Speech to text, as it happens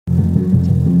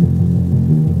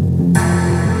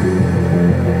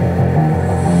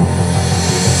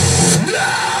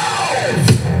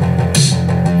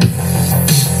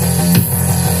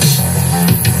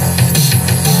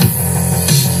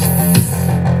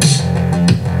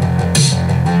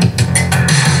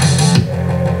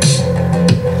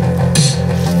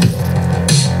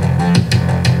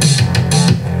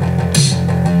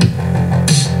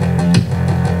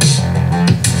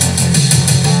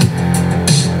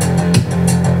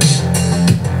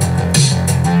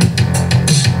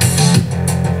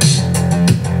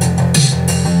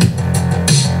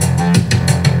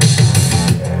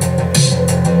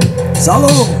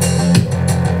Salute!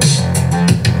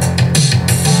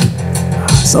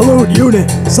 Salute, unit!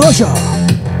 Sasha!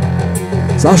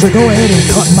 Sasha, go ahead and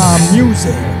cut my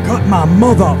music. Cut my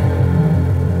mother.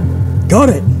 Cut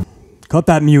it. Cut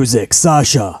that music,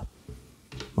 Sasha.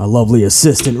 My lovely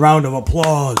assistant. Round of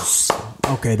applause.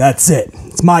 Okay, that's it.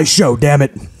 It's my show, damn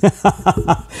it.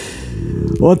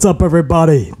 What's up,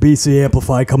 everybody? BC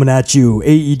Amplify coming at you.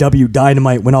 AEW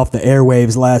Dynamite went off the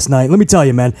airwaves last night. Let me tell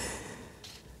you, man.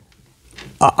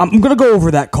 I'm going to go over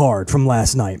that card from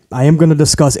last night. I am going to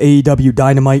discuss AEW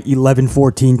Dynamite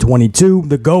 11/14/22,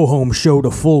 the go-home show to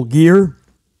Full Gear.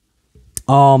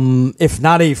 If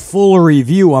not a full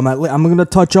review, I'm going to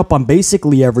touch up on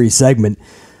basically every segment.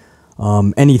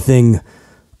 Anything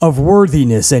of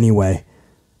worthiness, anyway.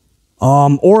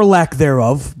 Or lack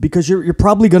thereof, because you're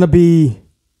probably going to be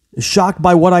shocked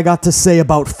by what I got to say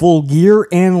about Full Gear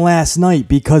and last night,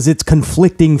 because it's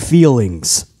conflicting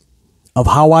feelings of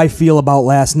how I feel about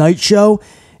last night's show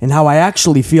and how I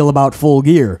actually feel about Full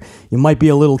Gear. You might be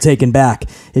a little taken back.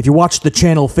 If you watch the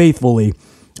channel faithfully,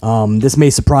 this may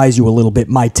surprise you a little bit,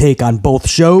 my take on both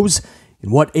shows and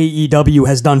what AEW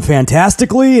has done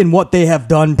fantastically and what they have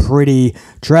done pretty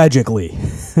tragically.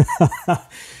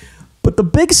 But the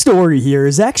big story here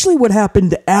is actually what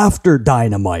happened after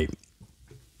Dynamite.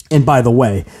 And by the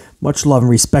way, much love and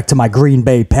respect to my Green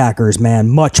Bay Packers, man.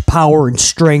 Much power and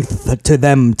strength to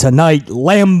them tonight.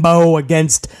 Lambeau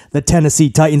against the Tennessee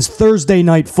Titans. Thursday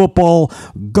Night Football.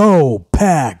 Go,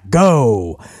 Pack,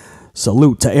 go.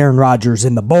 Salute to Aaron Rodgers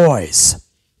and the boys.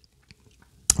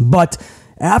 But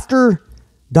after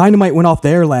Dynamite went off the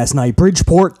air last night,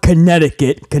 Bridgeport,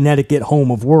 Connecticut, home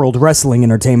of World Wrestling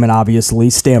Entertainment, obviously,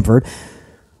 Stamford.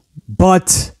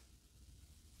 But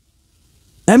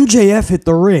MJF hit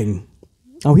the ring.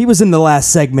 Oh, he was in the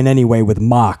last segment anyway with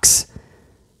Mox.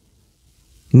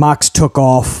 Mox took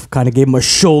off, kind of gave him a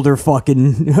shoulder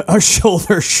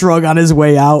shrug on his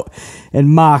way out.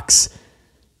 And Mox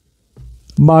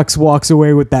walks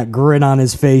away with that grin on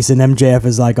his face, and MJF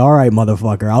is like, all right,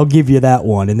 motherfucker, I'll give you that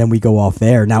one. And then we go off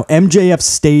there. Now, MJF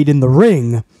stayed in the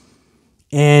ring,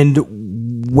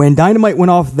 and when Dynamite went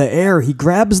off the air, he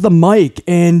grabs the mic,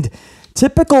 and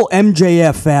typical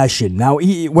MJF fashion. Now,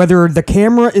 whether the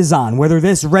camera is on, whether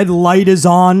this red light is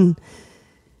on,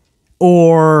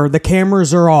 or the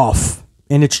cameras are off,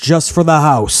 and it's just for the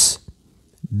house,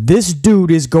 this dude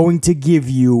is going to give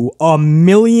you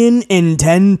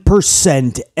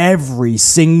 1,010% every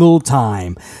single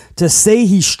time. To say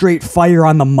he's straight fire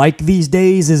on the mic these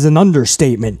days is an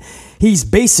understatement. He's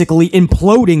basically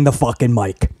imploding the fucking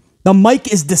mic. The mic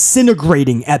is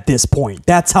disintegrating at this point.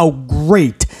 That's how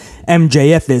great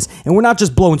MJF is. And we're not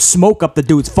just blowing smoke up the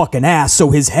dude's fucking ass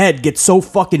so his head gets so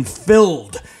fucking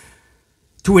filled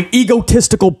to an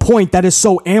egotistical point that is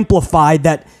so amplified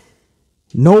that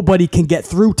nobody can get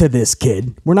through to this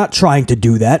kid. We're not trying to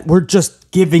do that. We're just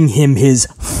giving him his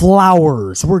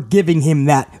flowers. We're giving him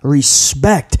that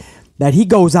respect that he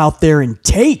goes out there and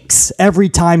takes every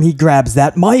time he grabs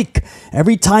that mic.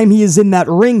 Every time he is in that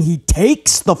ring, he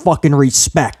takes the fucking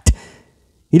respect.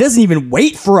 He doesn't even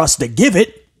wait for us to give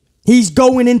it. He's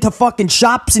going into fucking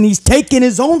shops and he's taking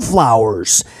his own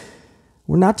flowers.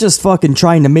 We're not just fucking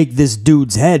trying to make this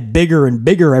dude's head bigger and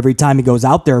bigger every time he goes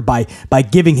out there by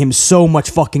giving him so much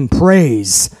fucking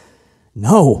praise.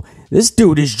 No, this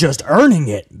dude is just earning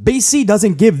it. BC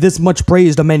doesn't give this much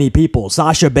praise to many people.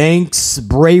 Sasha Banks,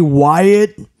 Bray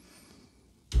Wyatt.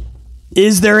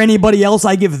 Is there anybody else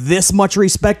I give this much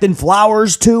respect and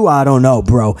flowers to? I don't know,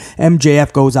 bro.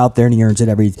 MJF goes out there and he earns it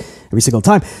every single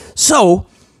time. So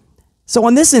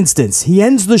on this instance, he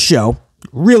ends the show.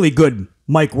 Really good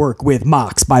mic work with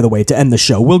Mox, by the way, to end the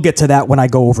show. We'll get to that when I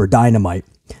go over Dynamite.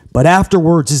 But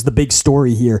afterwards is the big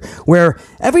story here, where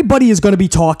everybody is going to be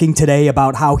talking today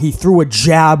about how he threw a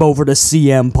jab over to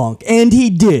CM Punk. And he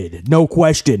did, no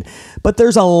question. But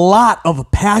there's a lot of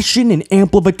passion and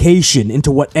amplification into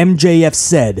what MJF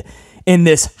said in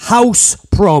this house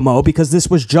promo, because this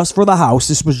was just for the house.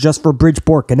 This was just for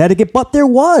Bridgeport, Connecticut. But there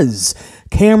was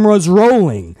cameras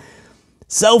rolling.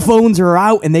 Cell phones are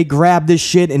out, and they grabbed this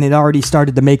shit, and it already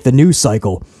started to make the news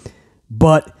cycle.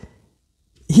 But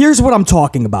here's what I'm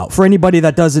talking about. For anybody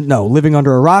that doesn't know, living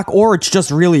under a rock, or it's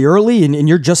just really early, and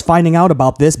you're just finding out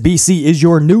about this, BC is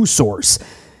your news source.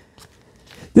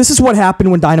 This is what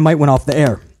happened when Dynamite went off the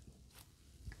air.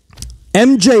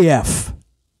 MJF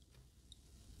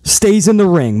stays in the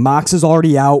ring. Mox is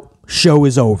already out. Show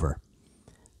is over.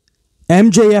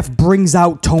 MJF brings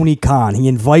out Tony Khan. He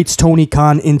invites Tony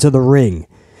Khan into the ring.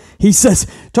 He says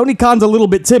Tony Khan's a little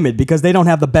bit timid because they don't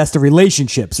have the best of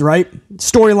relationships, right?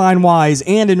 Storyline-wise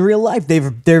and in real life,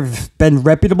 there've been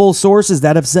reputable sources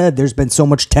that have said there's been so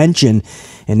much tension,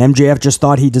 and MJF just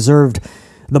thought he deserved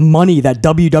the money that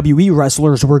WWE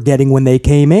wrestlers were getting when they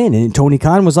came in. And Tony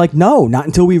Khan was like, no, not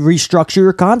until we restructure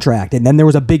your contract. And then there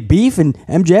was a big beef, and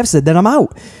MJF said, then I'm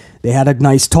out. They had a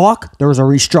nice talk. There was a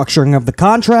restructuring of the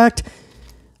contract.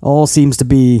 All seems to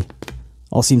be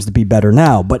better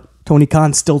now, but Tony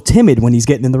Khan's still timid when he's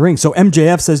getting in the ring. So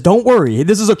MJF says, don't worry.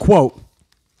 This is a quote.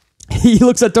 He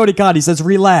looks at Tony Khan. He says,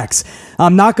 relax.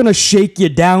 I'm not going to shake you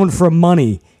down for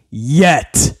money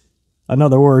yet. In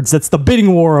other words, that's the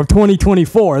bidding war of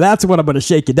 2024. That's what I'm going to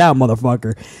shake you down,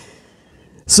 motherfucker.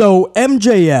 So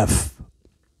MJF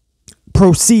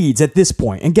proceeds at this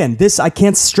point. Again, this, I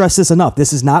can't stress this enough.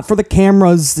 This is not for the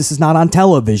cameras. This is not on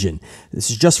television. This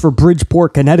is just for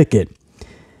Bridgeport, Connecticut.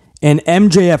 And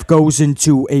MJF goes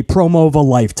into a promo of a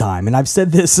lifetime. And I've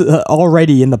said this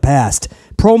already in the past.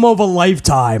 Promo of a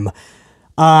lifetime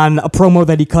on a promo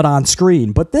that he cut on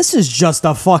screen. But this is just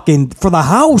a fucking for the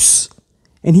house.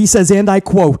 And he says, and I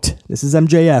quote, this is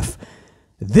MJF,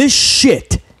 this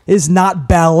shit is not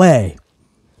ballet.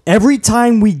 Every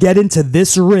time we get into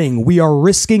this ring, we are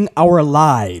risking our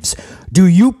lives. Do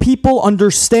you people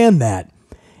understand that?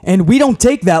 And we don't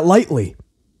take that lightly.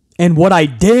 And what I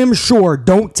damn sure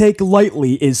don't take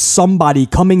lightly is somebody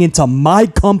coming into my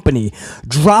company,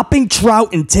 dropping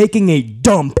trout and taking a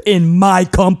dump in my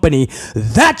company.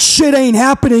 That shit ain't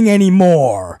happening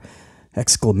anymore!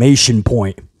 Exclamation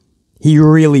point. He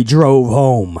really drove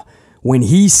home when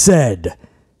he said,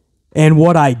 and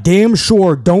what I damn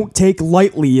sure don't take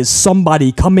lightly is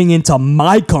somebody coming into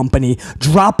my company,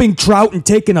 dropping trout and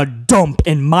taking a dump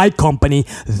in my company.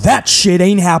 That shit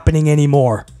ain't happening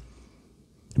anymore.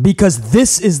 Because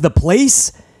this is the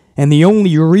place, and the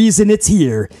only reason it's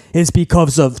here is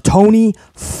because of Tony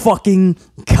fucking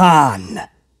Khan.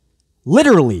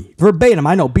 Literally, verbatim.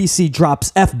 I know BC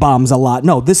drops F-bombs a lot.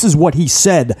 No, this is what he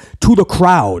said to the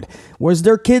crowd. Was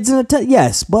there kids in the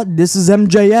yes, but this is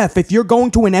MJF. If you're going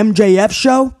to an MJF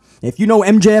show, if you know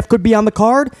MJF could be on the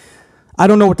card, I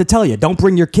don't know what to tell you. Don't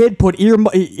bring your kid. Put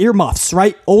earmuffs,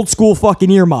 right? Old school fucking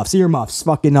earmuffs. Earmuffs.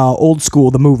 Fucking old school,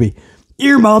 the movie.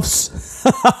 Earmuffs.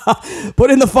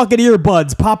 Put in the fucking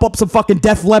earbuds. Pop up some fucking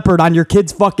Def Leppard on your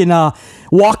kid's fucking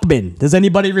Walkman. Does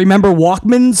anybody remember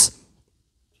Walkmans?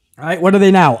 All right, what are they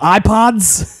now?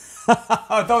 iPods?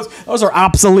 those are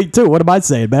obsolete too. What am I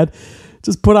saying, man?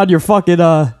 Just put on your fucking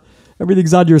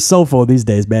everything's on your cell phone these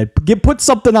days, man. Put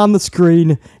something on the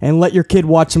screen and let your kid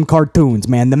watch some cartoons,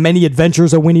 man. The Many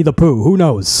Adventures of Winnie the Pooh. Who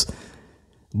knows?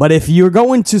 But if you're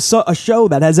going to a show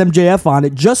that has MJF on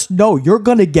it, just know you're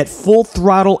going to get full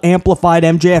throttle amplified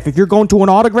MJF. If you're going to an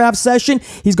autograph session,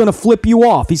 he's going to flip you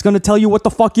off. He's going to tell you what the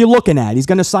fuck you're looking at. He's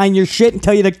going to sign your shit and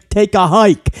tell you to take a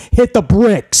hike. Hit the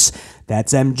bricks.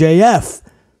 That's MJF.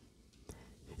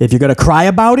 If you're going to cry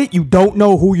about it, you don't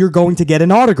know who you're going to get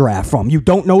an autograph from. You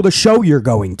don't know the show you're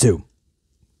going to.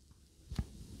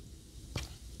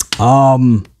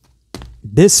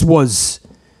 This was...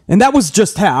 And that was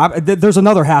just half. There's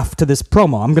another half to this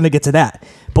promo. I'm going to get to that.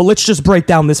 But let's just break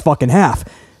down this fucking half.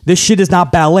 This shit is not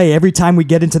ballet. Every time we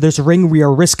get into this ring, we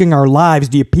are risking our lives.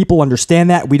 Do you people understand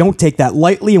that? We don't take that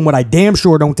lightly. And what I damn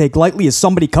sure don't take lightly is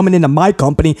somebody coming into my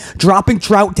company, dropping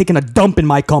trout, taking a dump in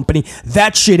my company.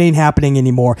 That shit ain't happening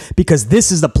anymore. Because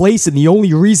this is the place, and the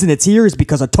only reason it's here is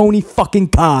because of Tony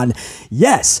fucking Khan.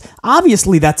 Yes,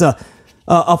 obviously that's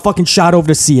a fucking shot over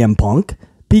to CM Punk.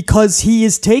 Because he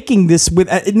is taking this with...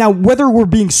 Now, whether we're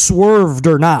being swerved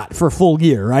or not for Full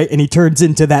Gear, right? And he turns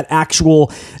into that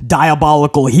actual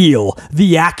diabolical heel.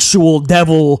 The actual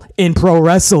devil in pro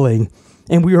wrestling.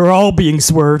 And we are all being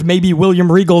swerved. Maybe William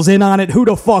Regal's in on it. Who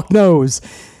the fuck knows?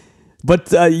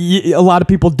 But a lot of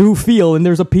people do feel, and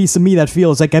there's a piece of me that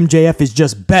feels like MJF is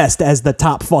just best as the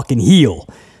top fucking heel.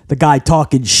 The guy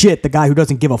talking shit. The guy who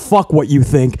doesn't give a fuck what you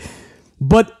think.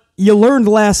 But... you learned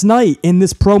last night in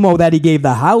this promo that he gave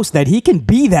the house that he can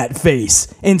be that face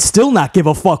and still not give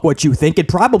a fuck what you think and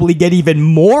probably get even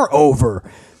more over.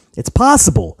 It's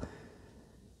possible.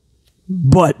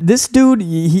 But this dude,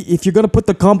 if you're going to put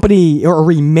the company or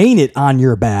remain it on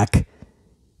your back,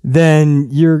 then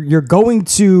you're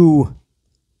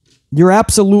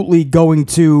absolutely going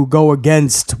to go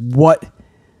against what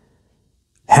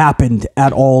happened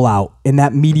at All Out in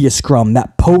that media scrum,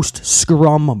 that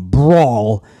post-scrum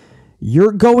brawl.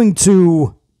 You're going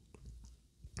to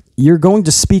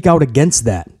speak out against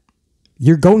that.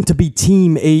 You're going to be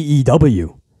Team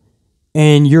AEW.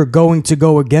 and you're going to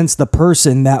go against the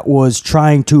person that was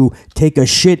trying to take a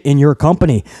shit in your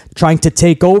company, trying to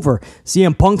take over.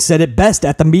 CM Punk said it best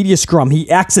at the media scrum.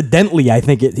 He accidentally, I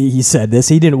think he said this.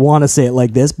 He didn't want to say it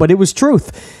like this, but it was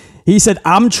truth. He said,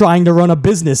 I'm trying to run a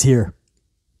business here.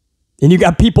 And you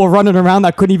got people running around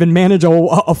that couldn't even manage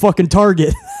a fucking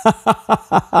Target.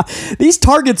 These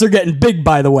Targets are getting big,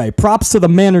 by the way. Props to the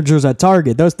managers at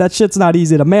Target. That shit's not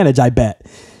easy to manage, I bet.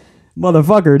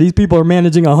 Motherfucker, these people are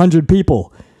managing 100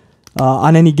 people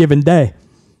on any given day.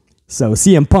 So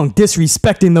CM Punk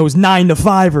disrespecting those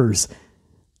 9-to-5ers.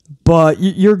 But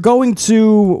you're going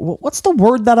to... What's the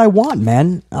word that I want,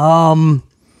 man?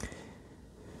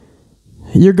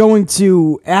 You're going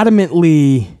to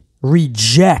adamantly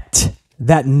reject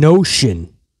that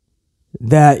notion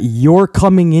that you're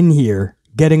coming in here,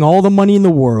 getting all the money in the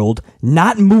world,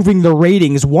 not moving the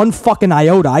ratings one fucking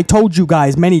iota. I told you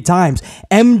guys many times,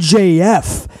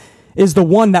 MJF is the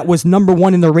one that was number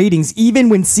one in the ratings, even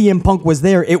when CM Punk was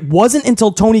there. It wasn't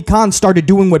until Tony Khan started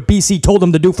doing what BC told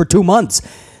him to do for 2 months.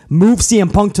 Move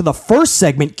CM Punk to the first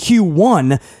segment,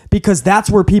 Q1, because that's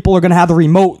where people are going to have the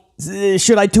remote.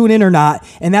 Should I tune in or not?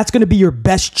 And that's going to be your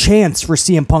best chance for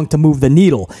CM Punk to move the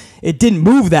needle. It didn't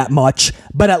move that much,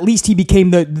 but at least he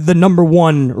became the number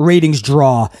one ratings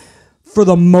draw for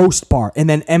the most part. And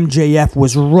then MJF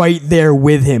was right there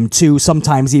with him too.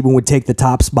 Sometimes even would take the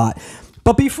top spot.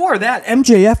 But before that,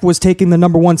 MJF was taking the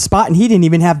number one spot, and he didn't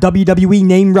even have WWE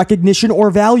name recognition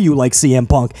or value like CM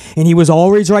Punk. And he was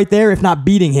always right there, if not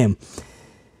beating him.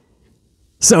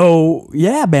 So,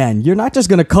 yeah, man, you're not just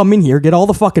going to come in here, get all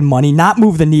the fucking money, not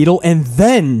move the needle, and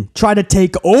then try to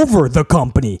take over the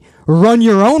company. Run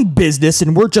your own business,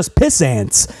 and we're just piss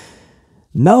ants.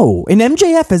 No. And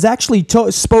MJF has actually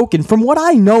spoken, from what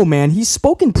I know, man, he's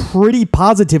spoken pretty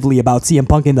positively about CM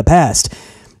Punk in the past.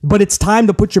 But it's time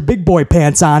to put your big boy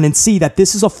pants on and see that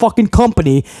this is a fucking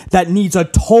company that needs a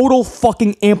total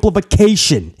fucking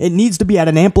amplification. It needs to be at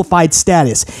an amplified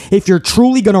status if you're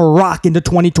truly going to rock into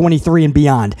 2023 and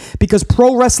beyond. Because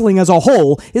pro wrestling as a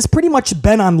whole has pretty much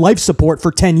been on life support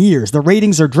for 10 years. The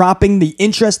ratings are dropping. The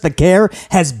interest, the care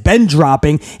has been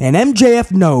dropping. And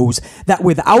MJF knows that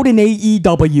without an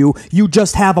AEW, you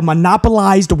just have a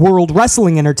monopolized world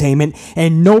wrestling entertainment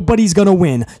and nobody's going to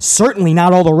win. Certainly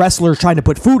not all the wrestlers trying to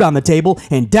put food on the table,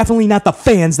 and definitely not the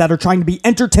fans that are trying to be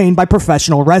entertained by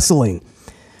professional wrestling.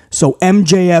 So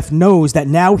MJF knows that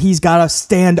now he's got to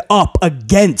stand up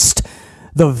against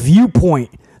the viewpoint,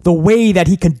 the way that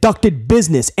he conducted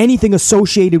business, anything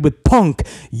associated with Punk.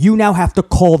 You now have to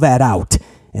call that out.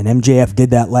 And MJF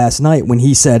did that last night when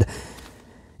he said,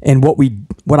 and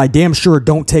what I damn sure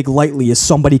don't take lightly is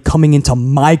somebody coming into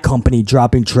my company,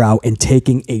 dropping trout, and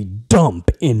taking a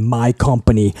dump in my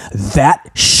company.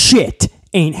 That shit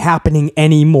ain't happening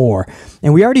anymore.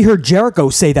 And we already heard Jericho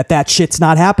say that shit's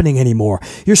not happening anymore.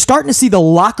 You're starting to see the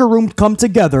locker room come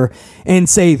together and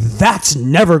say that's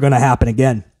never going to happen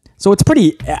again. So it's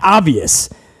pretty obvious.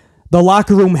 The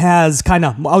locker room has kind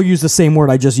of, I'll use the same word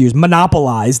I just used,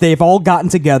 monopolized. They've all gotten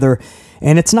together,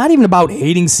 and it's not even about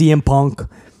hating CM Punk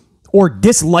or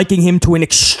disliking him to an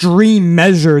extreme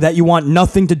measure that you want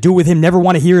nothing to do with him, never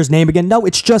want to hear his name again. No,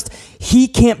 it's just he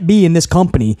can't be in this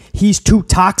company. He's too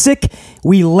toxic.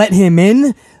 We let him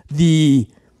in. The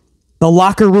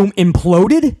locker room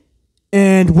imploded,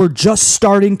 and we're just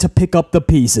starting to pick up the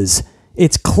pieces.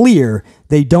 It's clear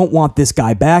they don't want this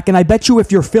guy back, and I bet you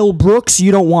if you're Phil Brooks, you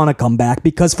don't want to come back,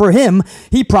 because for him,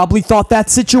 he probably thought that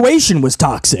situation was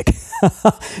toxic.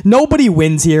 Nobody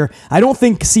wins here. I don't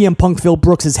think CM Punk Phil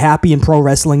Brooks is happy in pro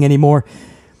wrestling anymore,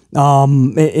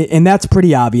 and that's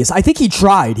pretty obvious. I think he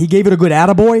tried. He gave it a good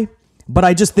attaboy, but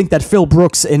I just think that Phil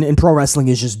Brooks in pro wrestling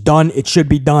is just done. It should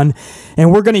be done.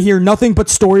 And we're going to hear nothing but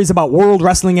stories about World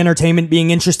Wrestling Entertainment being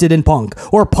interested in Punk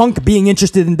or Punk being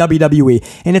interested in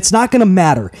WWE. And it's not going to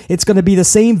matter. It's going to be the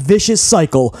same vicious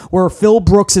cycle where Phil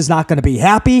Brooks is not going to be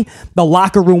happy. The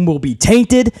locker room will be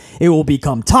tainted. It will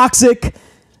become toxic.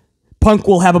 Punk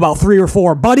will have about 3 or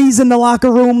 4 buddies in the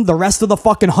locker room. The rest of the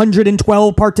fucking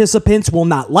 112 participants will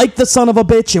not like the son of a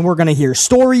bitch. And we're going to hear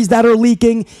stories that are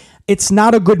leaking. It's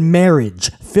not a good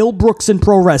marriage. Phil Brooks in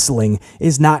pro wrestling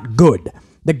is not good.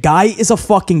 The guy is a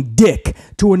fucking dick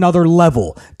to another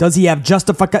level. Does he have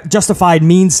justified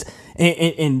means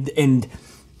and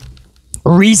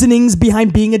reasonings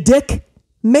behind being a dick?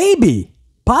 Maybe.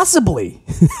 Possibly.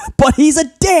 But he's a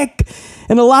dick.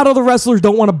 And a lot of the wrestlers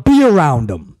don't want to be around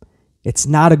him. It's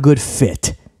not a good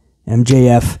fit.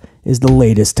 MJF is the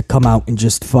latest to come out and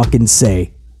just fucking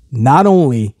say, not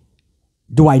only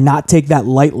do I not take that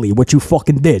lightly, what you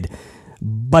fucking did,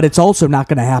 but it's also not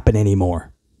going to happen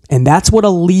anymore. And that's what a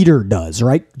leader does,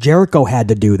 right? Jericho had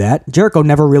to do that. Jericho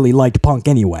never really liked Punk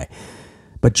anyway.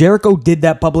 But Jericho did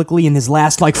that publicly in his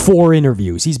last 4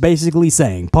 interviews. He's basically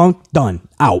saying, Punk, done,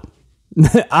 out.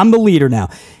 I'm the leader now.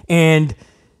 And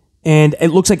it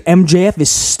looks like MJF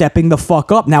is stepping the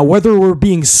fuck up. Now, whether we're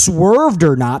being swerved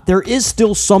or not, there is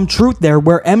still some truth there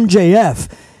where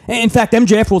MJF... In fact,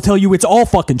 MJF will tell you it's all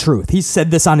fucking truth. He's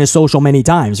said this on his social many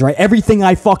times, right? Everything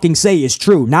I fucking say is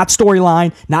true. Not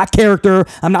storyline, not character.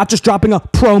 I'm not just dropping a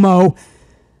promo.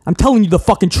 I'm telling you the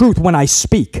fucking truth when I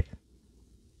speak.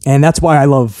 And that's why I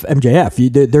love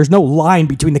MJF. There's no line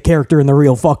between the character and the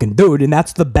real fucking dude, and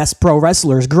that's the best pro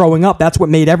wrestlers growing up. That's what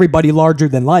made everybody larger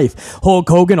than life. Hulk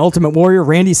Hogan, Ultimate Warrior,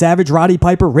 Randy Savage, Roddy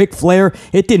Piper, Ric Flair.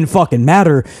 It didn't fucking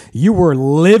matter. You were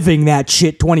living that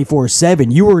shit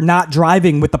 24/7. You were not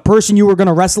driving with the person you were going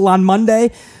to wrestle on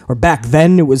Monday, or back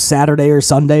then it was Saturday or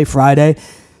Sunday, Friday.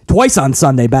 Twice on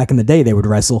Sunday back in the day they would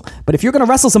wrestle. But if you're going to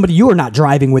wrestle somebody, you are not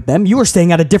driving with them. You are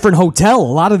staying at a different hotel. A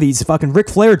lot of these fucking Ric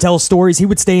Flair tells stories. He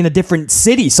would stay in a different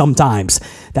city sometimes.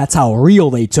 That's how real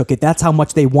they took it. That's how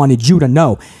much they wanted you to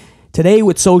know. Today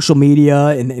with social media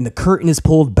and the curtain is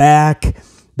pulled back,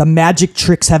 the magic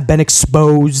tricks have been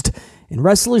exposed, and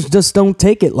wrestlers just don't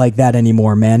take it like that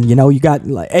anymore, man. You know, you got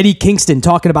Eddie Kingston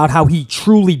talking about how he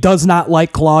truly does not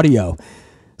like Claudio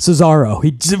Cesaro.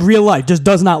 He real life just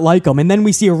does not like him. And then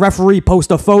we see a referee post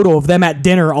a photo of them at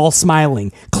dinner all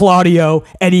smiling. Claudio,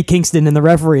 Eddie Kingston, and the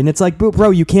referee. And it's like,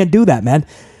 bro, you can't do that, man.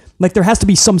 Like, there has to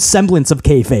be some semblance of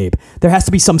kayfabe. There has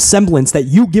to be some semblance that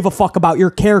you give a fuck about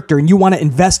your character and you want to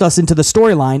invest us into the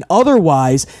storyline.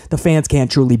 Otherwise, the fans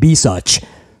can't truly be such.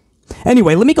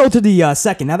 Anyway, let me go to the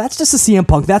second. Now, that's just a CM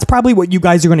Punk. That's probably what you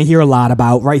guys are going to hear a lot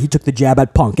about, right? He took the jab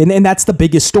at Punk. And that's the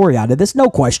biggest story out of this. No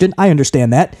question. I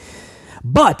understand that.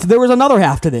 But there was another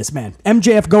half to this, man.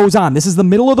 MJF goes on. This is the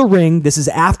middle of the ring. This is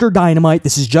after Dynamite.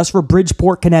 This is just for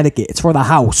Bridgeport, Connecticut. It's for the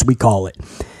house, we call it.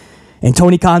 And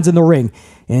Tony Khan's in the ring.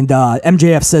 And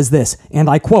MJF says this, and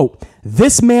I quote,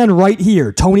 "This man right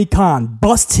here, Tony Khan,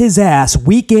 busts his ass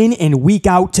week in and week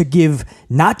out to give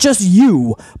not just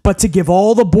you, but to give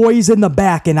all the boys in the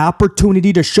back an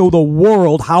opportunity to show the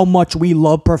world how much we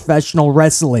love professional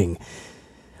wrestling.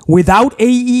 Without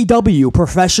AEW,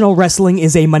 professional wrestling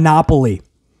is a monopoly.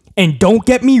 And don't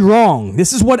get me wrong,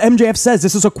 this is what MJF says,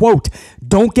 this is a quote,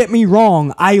 don't get me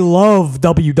wrong, I love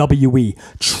WWE.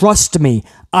 Trust me,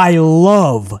 I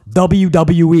love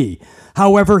WWE.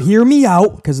 However, hear me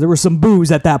out, because there was some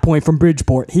boos at that point from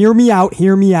Bridgeport. Hear me out,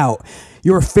 hear me out.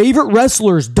 Your favorite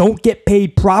wrestlers don't get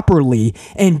paid properly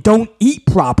and don't eat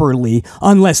properly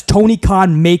unless Tony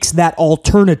Khan makes that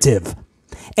alternative.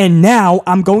 And now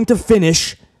I'm going to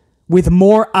finish with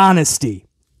more honesty.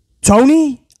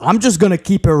 Tony, I'm just going to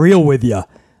keep it real with you.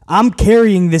 I'm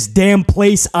carrying this damn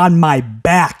place on my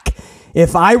back.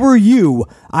 If I were you,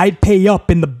 I'd pay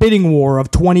up in the bidding war of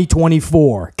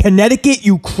 2024. Connecticut,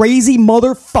 you crazy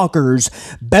motherfuckers,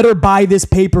 better buy this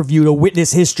pay-per-view to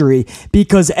witness history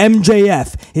because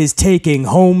MJF is taking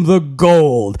home the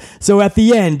gold. So at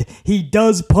the end, he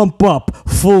does pump up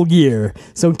Full Gear.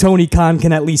 So Tony Khan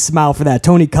can at least smile for that.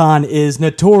 Tony Khan is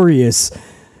notorious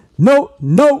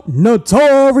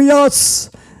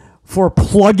for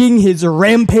plugging his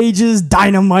rampages,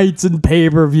 dynamites, and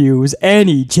pay-per-views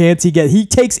any chance he gets. He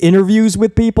takes interviews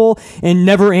with people and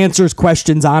never answers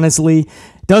questions, honestly.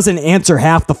 Doesn't answer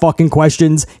half the fucking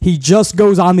questions. He just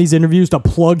goes on these interviews to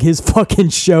plug his fucking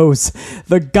shows.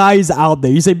 The guy's out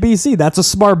there. You say, BC, that's a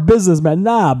smart businessman.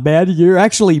 Nah, man, you're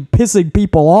actually pissing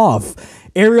people off.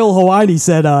 Ariel Helwani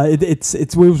said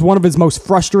it was one of his most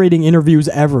frustrating interviews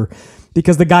ever,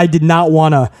 because the guy did not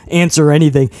want to answer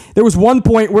anything. There was one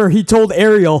point where he told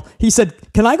Ariel, he said,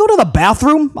 "Can I go to the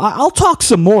bathroom? I'll talk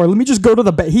some more. Let me just go to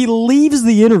the He leaves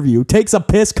the interview, takes a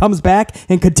piss, comes back,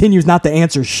 and continues not to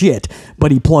answer shit.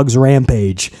 But he plugs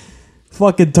Rampage.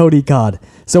 Fucking Tony Khan.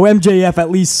 So MJF at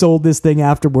least sold this thing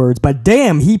afterwards. But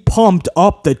damn, he pumped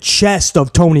up the chest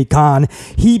of Tony Khan.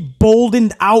 He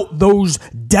boldened out those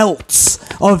delts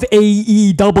of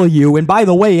AEW. And by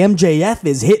the way, MJF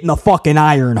is hitting the fucking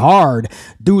iron hard.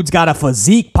 Dude's got a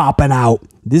physique popping out.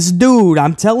 This dude,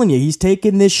 I'm telling you, he's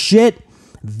taking this shit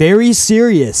very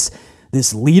serious.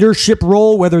 This leadership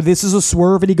role, whether this is a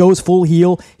swerve and he goes full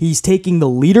heel, he's taking the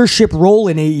leadership role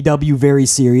in AEW very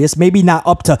serious. Maybe not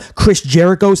up to Chris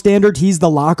Jericho standard. He's the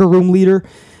locker room leader.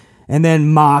 And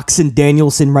then Mox and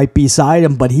Danielson right beside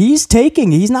him. But he's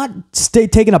not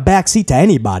taking a backseat to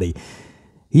anybody.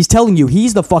 He's telling you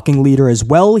he's the fucking leader as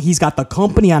well. He's got the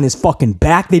company on his fucking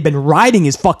back. They've been riding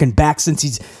his fucking back since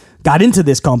he's got into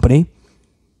this company.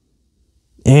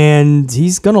 And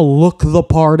he's going to look the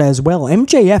part as well.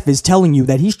 MJF is telling you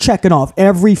that he's checking off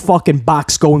every fucking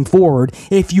box going forward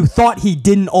if you thought he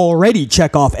didn't already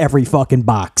check off every fucking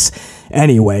box.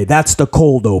 Anyway, that's the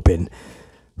cold open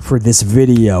for this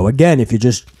video. Again, if you're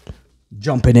just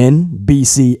jumping in,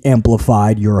 BC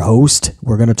Amplified, your host.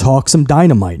 We're going to talk some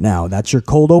Dynamite now. That's your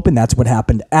cold open. That's what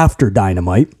happened after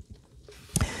Dynamite.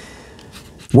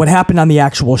 What happened on the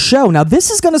actual show. Now, this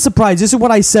is going to surprise. This is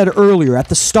what I said earlier at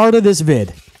the start of this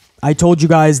vid. I told you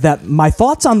guys that my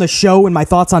thoughts on the show and my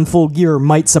thoughts on Full Gear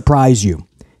might surprise you.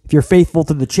 If you're faithful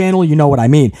to the channel, you know what I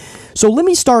mean. So let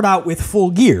me start out with Full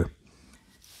Gear.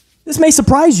 This may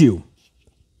surprise you.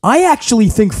 I actually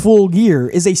think Full Gear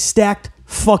is a stacked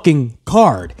fucking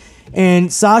card.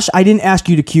 And Sash, I didn't ask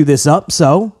you to cue this up,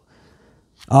 so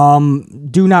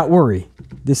do not worry.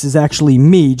 This is actually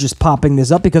me just popping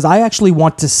this up because I actually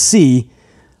want to see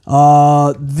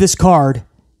this card.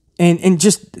 And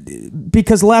just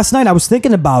because last night I was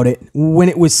thinking about it when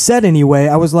it was said anyway,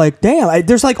 I was like, damn,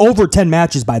 there's like over 10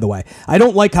 matches, by the way. I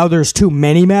don't like how there's too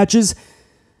many matches.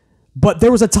 But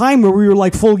there was a time where we were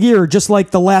like Full Gear, just like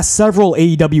the last several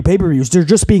AEW pay-per-views. They're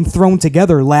just being thrown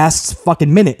together last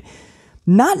fucking minute.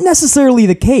 Not necessarily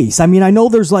the case. I mean, I know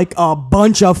there's like a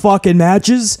bunch of fucking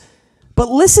matches. But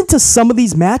listen to some of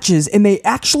these matches, and they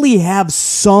actually have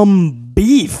some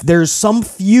beef. There's some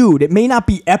feud. It may not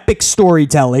be epic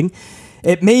storytelling.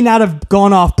 It may not have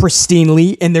gone off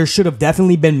pristinely, and there should have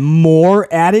definitely been more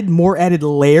added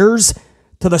layers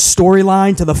to the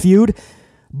storyline, to the feud.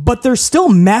 But there's still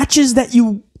matches that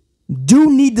you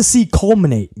do need to see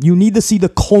culminate. You need to see the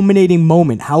culminating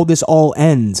moment, how this all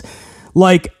ends.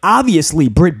 Like, obviously,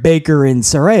 Britt Baker and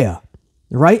Saraya.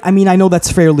 Right? I mean, I know that's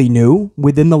fairly new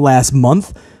within the last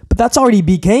month, but that's already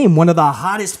became one of the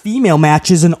hottest female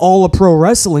matches in all of pro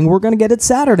wrestling. We're going to get it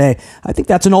Saturday. I think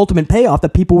that's an ultimate payoff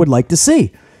that people would like to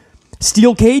see.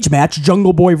 Steel cage match,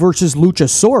 Jungle Boy versus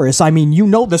Luchasaurus. I mean, you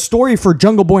know the story for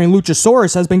Jungle Boy and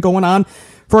Luchasaurus has been going on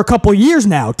for a couple years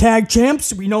now. Tag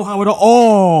champs, we know how it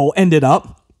all ended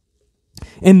up.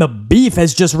 And the beef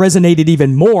has just resonated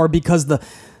even more because the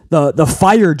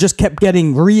fire just kept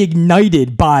getting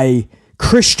reignited by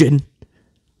Christian.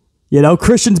 You know,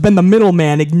 Christian's been the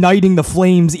middleman, igniting the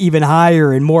flames even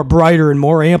higher and more brighter and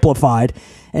more amplified.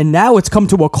 And now it's come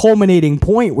to a culminating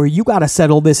point where you got to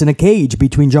settle this in a cage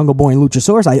between Jungle Boy and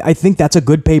Luchasaurus. I think that's a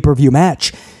good pay-per-view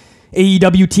match.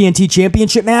 AEW TNT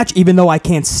Championship match, even though I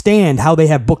can't stand how they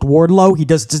have booked Wardlow. He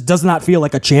does not feel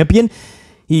like a champion.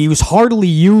 He was hardly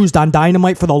used on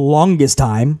Dynamite for the longest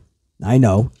time. I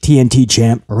know, TNT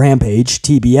champ, Rampage,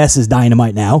 TBS is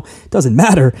Dynamite now. Doesn't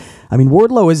matter. I mean,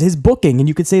 Wardlow is his booking, and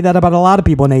you could say that about a lot of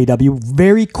people in AEW.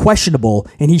 Very questionable,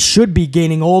 and he should be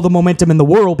gaining all the momentum in the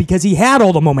world because he had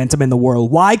all the momentum in the world.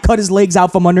 Why cut his legs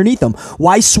out from underneath him?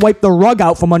 Why swipe the rug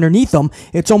out from underneath him?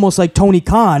 It's almost like Tony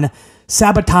Khan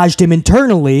sabotaged him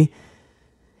internally.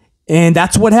 And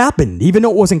that's what happened. Even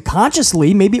though it wasn't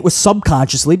consciously, maybe it was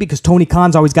subconsciously because Tony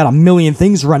Khan's always got a million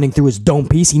things running through his dome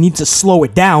piece. He needs to slow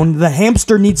it down. The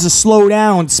hamster needs to slow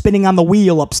down spinning on the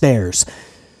wheel upstairs.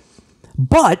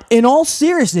 But in all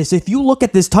seriousness, if you look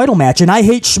at this title match, and I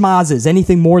hate schmazes,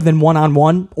 anything more than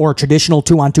one-on-one or a traditional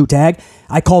two-on-two tag,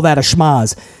 I call that a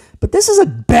schmaz. But this is a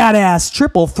badass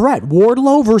triple threat.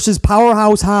 Wardlow versus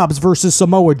Powerhouse Hobbs versus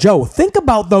Samoa Joe. Think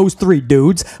about those three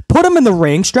dudes. Put them in the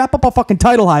ring. Strap up a fucking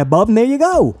title high above, and there you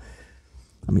go.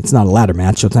 I mean, it's not a ladder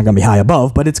match, so it's not going to be high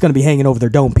above, but it's going to be hanging over their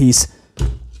dome piece.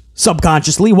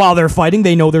 Subconsciously, while they're fighting,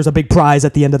 they know there's a big prize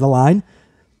at the end of the line.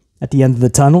 At the end of the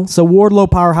tunnel. So Wardlow,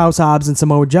 Powerhouse Hobbs, and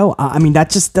Samoa Joe. I mean,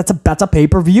 that's a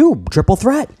pay-per-view. Triple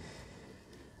threat.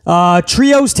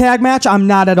 Trios tag match, I'm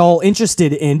not at all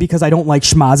interested in because I don't like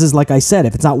schmazes. Like I said,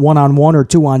 if it's not one-on-one or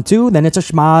two-on-two, then it's a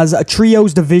schmaz. A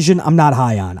trios division, I'm not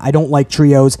high on. I don't like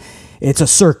trios. It's a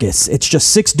circus. It's just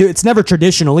six dudes. It's never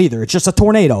traditional either. It's just a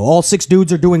tornado. All six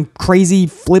dudes are doing crazy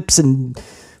flips and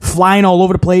flying all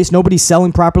over the place. Nobody's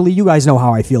selling properly. You guys know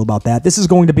how I feel about that. This is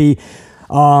going to be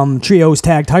trios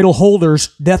tag title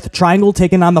holders, Death Triangle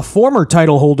taking on the former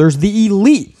title holders, the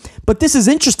Elite. But this is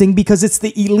interesting because it's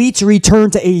the Elite's return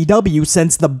to AEW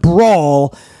since the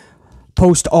Brawl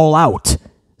post All Out.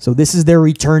 So this is their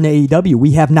return to AEW.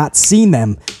 We have not seen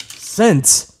them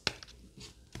since.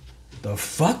 The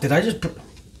fuck did I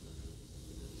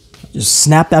just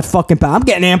snap that fucking... I'm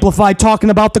getting amplified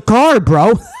talking about the card,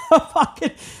 bro.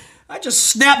 I just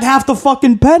snapped half the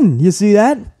fucking pen. You see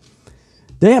that?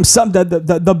 Damn,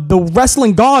 the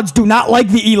wrestling gods do not like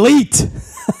the Elite.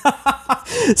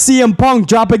 CM Punk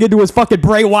dropping into his fucking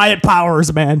Bray Wyatt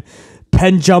powers, man.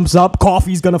 Pen jumps up.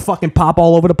 Coffee's gonna fucking pop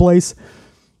all over the place.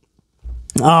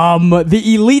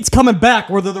 The Elite's coming back,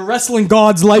 whether the wrestling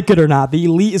gods like it or not. The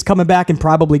Elite is coming back and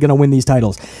probably going to win these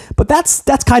titles. But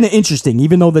that's kind of interesting,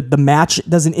 even though the match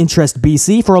doesn't interest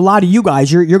BC. For a lot of you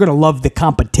guys, you're going to love the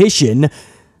competition.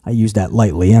 I use that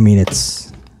lightly. I mean,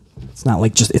 it's not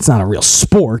like it's not a real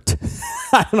sport.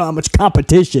 I don't know how much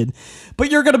competition,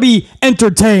 but you're going to be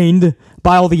entertained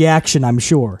by all the action, I'm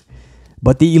sure.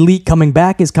 But the Elite coming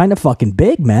back is kind of fucking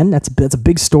big, man. That's a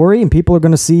big story, and people are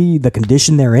going to see the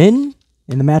condition they're in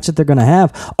the match that they're going to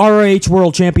have. ROH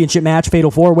World Championship match,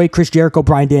 Fatal 4-Way, Chris Jericho,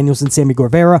 Bryan Danielson, Sammy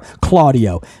Guevara,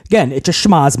 Claudio. Again, it's a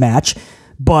schmaz match,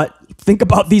 but think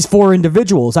about these four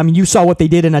individuals. I mean, you saw what they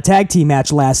did in a tag team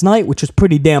match last night, which was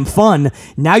pretty damn fun.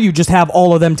 Now you just have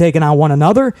all of them taking on one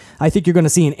another. I think you're going to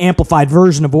see an amplified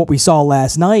version of what we saw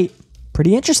last night.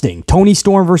 Pretty interesting. Toni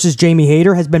Storm versus Jamie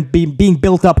Hayter has been being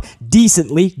built up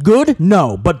decently. Good?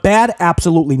 No. But bad?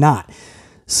 Absolutely not.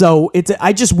 So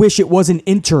I just wish it wasn't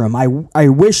interim. I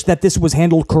wish that this was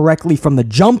handled correctly from the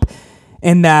jump,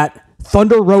 and that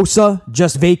Thunder Rosa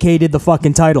just vacated the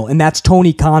fucking title, and that's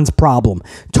Tony Khan's problem.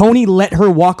 Tony let her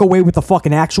walk away with the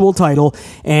fucking actual title,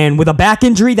 and with a back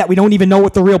injury that we don't even know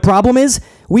what the real problem is,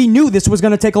 we knew this was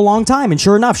going to take a long time, and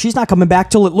sure enough, she's not coming back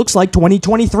till it looks like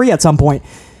 2023 at some point.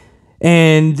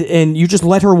 And you just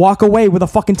let her walk away with a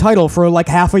fucking title for like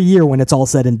half a year when it's all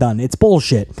said and done. It's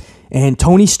bullshit. And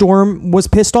Toni Storm was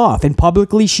pissed off, and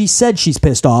publicly she said she's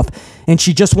pissed off, and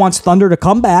she just wants Thunder to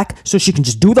come back so she can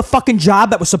just do the fucking job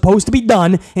that was supposed to be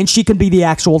done, and she can be the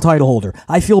actual title holder.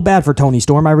 I feel bad for Toni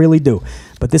Storm, I really do.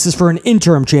 But this is for an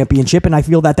interim championship, and I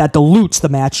feel that dilutes the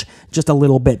match just a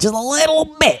little bit. Just a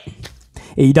little bit.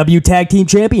 AEW Tag Team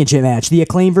Championship match, The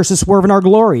Acclaim versus Swerve in Our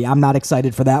Glory. I'm not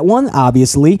excited for that one,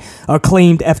 obviously.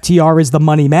 Acclaimed FTR is the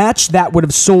money match. That would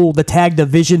have sold the tag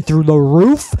division through the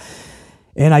roof.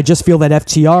 And I just feel that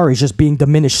FTR is just being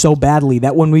diminished so badly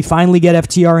that when we finally get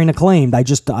FTR and Acclaimed,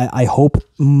 I hope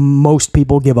most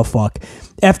people give a fuck.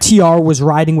 FTR was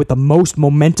riding with the most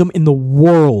momentum in the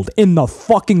world. In the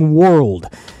fucking world.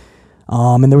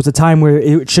 And there was a time where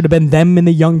it should have been them and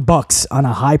the Young Bucks on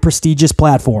a high prestigious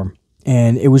platform.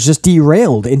 And it was just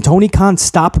derailed. And Tony Khan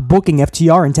stopped booking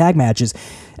FTR in tag matches.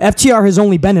 FTR has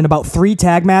only been in about 3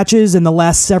 tag matches in the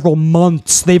last several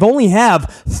months. They've only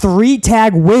have 3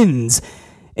 tag wins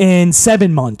in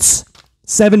 7 months.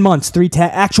 7 months, 3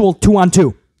 actual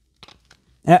 2-on-2.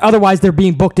 Otherwise, they're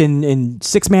being booked in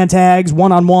 6-man tags,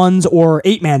 1-on-1s, or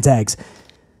 8-man tags.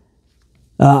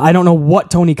 I don't know what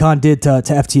Tony Khan did to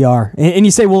FTR. And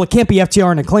you say, well, it can't be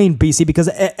FTR and Acclaimed, BC, because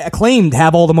Acclaimed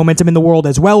have all the momentum in the world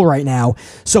as well right now,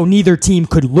 so neither team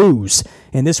could lose.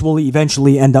 And this will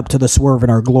eventually end up to the Swerve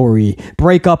in Our Glory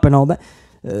breakup and all that.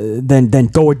 Then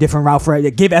go a different route for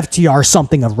it. Give FTR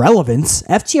something of relevance.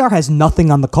 FTR has nothing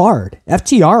on the card.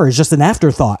 FTR is just an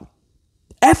afterthought.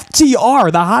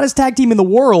 FTR, the hottest tag team in the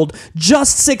world,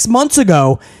 just 6 months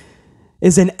ago,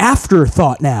 is an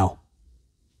afterthought now.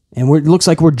 And it looks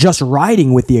like we're just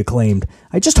riding with the Acclaimed.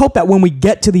 I just hope that when we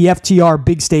get to the FTR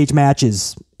big stage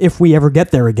matches, if we ever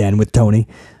get there again with Tony,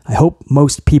 I hope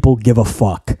most people give a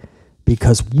fuck.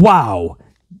 Because, wow,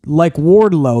 like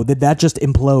Wardlow, did that just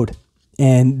implode?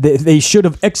 And they should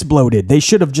have exploded. They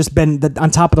should have just been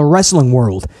on top of the wrestling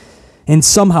world. And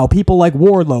somehow, people like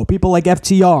Wardlow, people like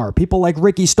FTR, people like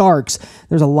Ricky Starks,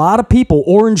 there's a lot of people,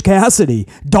 Orange Cassidy,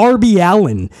 Darby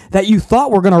Allin, that you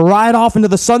thought were going to ride off into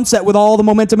the sunset with all the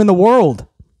momentum in the world.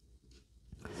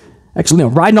 Actually, no,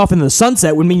 riding off into the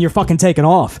sunset would mean you're fucking taking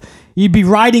off. You'd be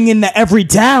riding into every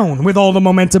town with all the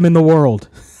momentum in the world.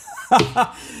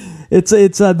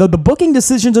 The booking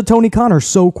decisions of Tony Khan are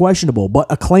so questionable, but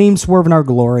Acclaim, Swerve in Our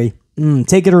Glory,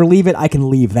 take it or leave it, I can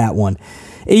leave that one.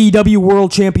 AEW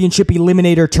World Championship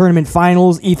Eliminator Tournament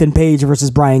Finals, Ethan Page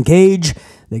versus Brian Cage.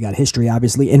 They got history,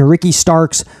 obviously. And Ricky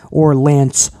Starks or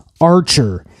Lance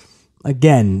Archer.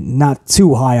 Again, not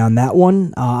too high on that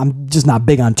one. I'm just not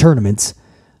big on tournaments.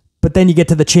 But then you get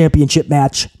to the championship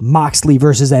match, Moxley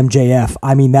versus MJF.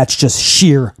 I mean, that's just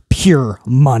sheer, pure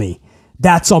money.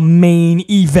 That's a main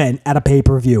event at a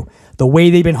pay-per-view. The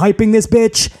way they've been hyping this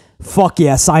bitch, fuck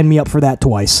yeah, sign me up for that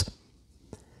twice.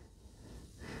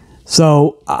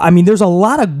 So, I mean, there's a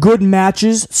lot of good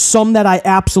matches, some that I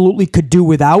absolutely could do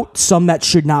without, some that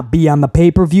should not be on the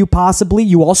pay-per-view possibly.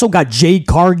 You also got Jade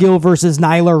Cargill versus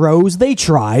Nyla Rose. They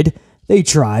tried.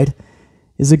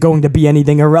 Is it going to be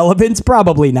anything of relevance?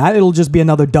 Probably not. It'll just be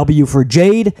another W for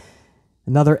Jade,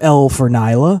 another L for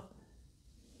Nyla.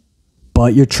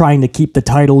 But you're trying to keep the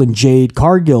title in Jade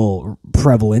Cargill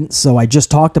prevalent, so I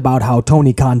just talked about how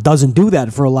Tony Khan doesn't do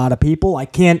that for a lot of people. I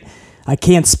can't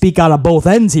speak out of both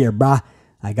ends here, brah.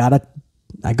 I gotta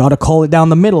I got to call it down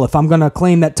the middle. If I'm going to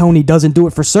claim that Toni doesn't do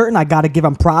it for certain, I got to give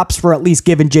him props for at least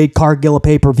giving Jade Cargill a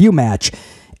pay-per-view match.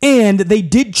 And they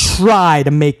did try to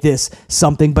make this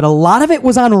something, but a lot of it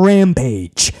was on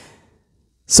Rampage.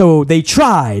 So they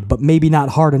tried, but maybe not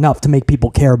hard enough to make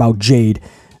people care about Jade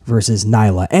versus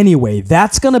Nyla. Anyway,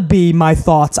 that's going to be my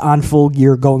thoughts on Full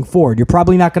Gear going forward. You're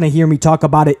probably not going to hear me talk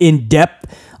about it in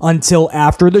depth until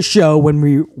after the show when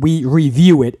we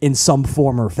review it in some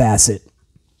form or facet.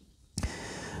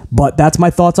 But that's my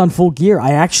thoughts on Full Gear.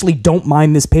 I actually don't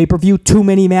mind this pay-per-view. Too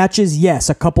many matches, yes.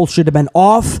 A couple should have been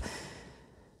off,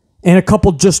 and a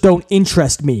couple just don't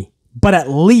interest me. But at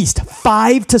least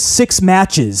 5 to 6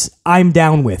 matches I'm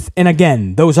down with. And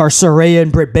again, those are Saraya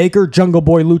and Britt Baker, Jungle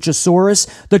Boy Luchasaurus.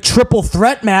 The triple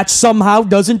threat match somehow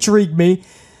does intrigue me.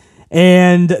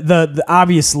 And the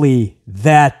obviously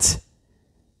that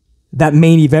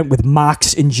main event with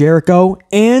Mox and Jericho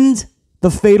and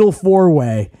the Fatal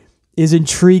 4-Way is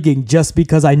intriguing just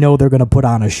because I know they're going to put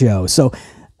on a show. So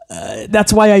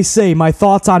that's why I say my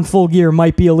thoughts on Full Gear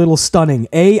might be a little stunning.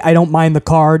 A, I don't mind the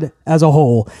card as a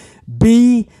whole.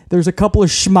 B, there's a couple of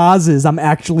schmazzes I'm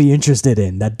actually interested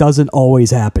in. That doesn't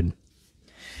always happen.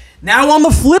 Now on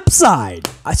the flip side,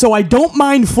 so I don't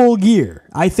mind Full Gear.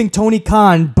 I think Tony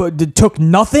Khan took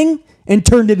nothing and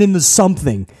turned it into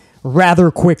something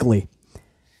rather quickly.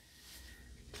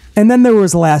 And then there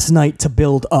was last night to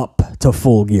build up to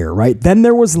Full Gear, right? Then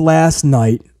there was last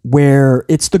night where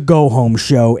it's the go-home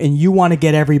show and you want to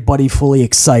get everybody fully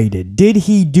excited. Did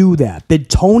he do that? Did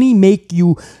Tony make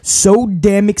you so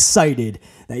damn excited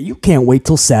that you can't wait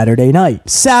till Saturday night?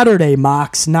 Saturday,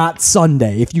 Mox, not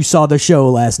Sunday. If you saw the show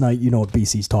last night, you know what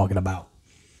BC's talking about.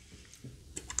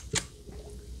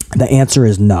 The answer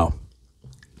is no.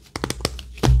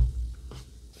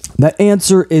 The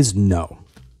answer is no.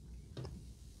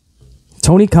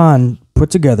 Tony Khan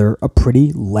put together a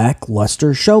pretty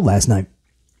lackluster show last night.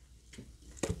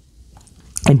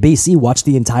 And BC watched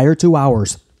the entire 2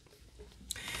 hours.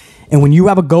 And when you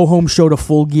have a go-home show to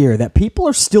Full Gear that people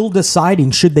are still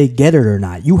deciding should they get it or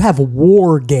not, you have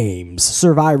War Games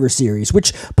Survivor Series,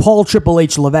 which Paul Triple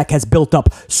H Levesque has built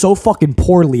up so fucking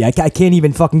poorly. I can't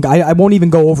even fucking... I won't even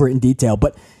go over it in detail,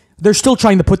 but they're still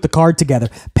trying to put the card together.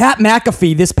 Pat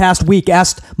McAfee this past week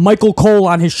asked Michael Cole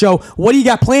on his show, what do you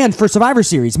got planned for Survivor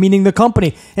Series, meaning the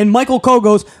company? And Michael Cole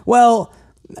goes, well,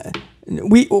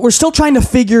 we're still trying to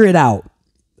figure it out,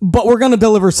 but we're going to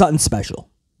deliver something special.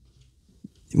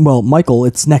 Well, Michael,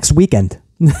 it's next weekend.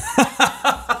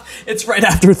 It's right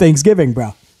after Thanksgiving,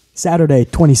 bro. Saturday,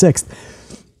 26th.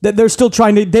 They're still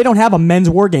trying to... They don't have a men's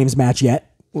War Games match yet.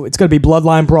 It's going to be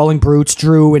Bloodline, Brawling Brutes,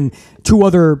 Drew, and 2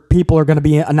 other people are going to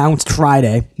be announced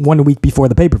Friday, 1 week before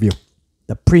the pay-per-view.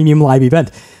 The premium live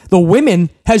event. The women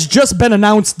has just been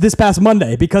announced this past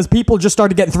Monday because people just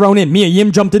started getting thrown in. Mia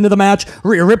Yim jumped into the match,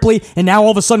 Rhea Ripley, and now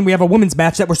all of a sudden we have a women's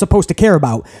match that we're supposed to care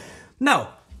about. No.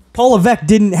 Paul Levesque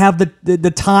didn't have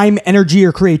the time, energy,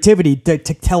 or creativity to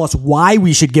tell us why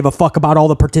we should give a fuck about all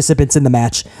the participants in the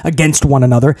match against one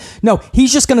another. No,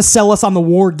 he's just going to sell us on the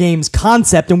War Games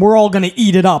concept, and we're all going to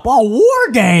eat it up. Oh,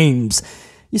 War Games!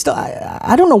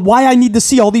 I don't know why I need to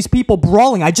see all these people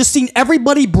brawling. I just seen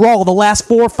everybody brawl the last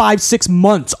 4, 5, 6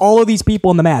 months. All of these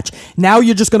people in the match. Now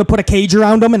you're just going to put a cage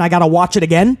around them, and I got to watch it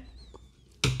again?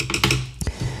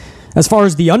 As far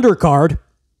as the undercard...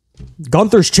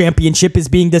 Gunther's championship is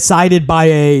being decided by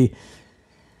a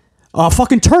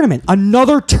fucking tournament.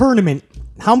 Another tournament.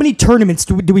 How many tournaments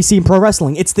do we see in pro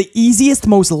wrestling? It's the easiest,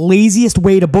 most laziest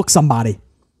way to book somebody.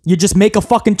 You just make a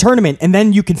fucking tournament, and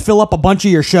then you can fill up a bunch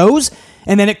of your shows,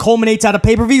 and then it culminates at a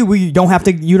pay-per-view where you don't have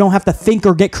to think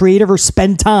or get creative or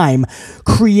spend time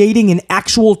creating an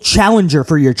actual challenger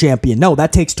for your champion. No,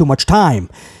 that takes too much time.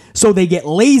 So they get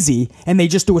lazy, and they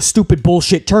just do a stupid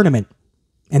bullshit tournament.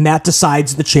 And that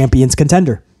decides the champion's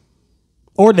contender.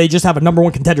 Or they just have a number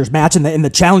 1 contenders match and the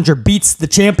challenger beats the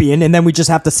champion and then we just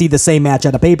have to see the same match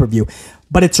at a pay-per-view.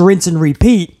 But it's rinse and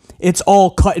repeat. It's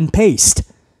all cut and paste.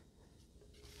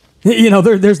 You know,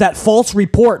 there's that false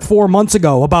report 4 months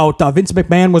ago about Vince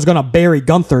McMahon was going to bury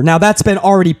Gunther. Now that's been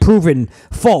already proven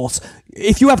false.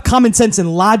 If you have common sense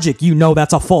and logic, you know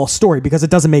that's a false story because it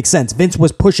doesn't make sense. Vince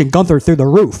was pushing Gunther through the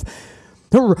roof.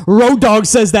 Road Dogg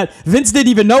says that Vince didn't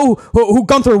even know who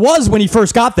Gunther was when he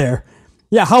first got there.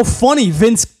 Yeah, how funny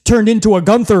Vince turned into a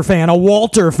Gunther fan, a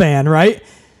Walter fan, right?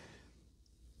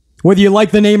 Whether you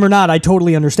like the name or not, I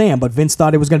totally understand, but Vince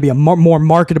thought it was going to be a more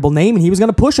marketable name, and he was going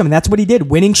to push him, and that's what he did.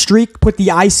 Winning streak, put the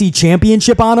IC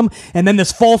championship on him, and then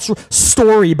this false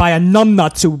story by a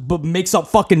numbnuts who makes up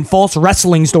fucking false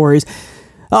wrestling stories.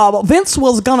 Vince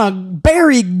was going to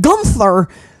bury Gunther.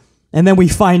 And then we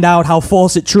find out how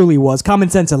false it truly was. Common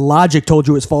sense and logic told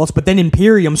you it was false, but then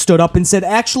Imperium stood up and said,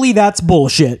 actually, that's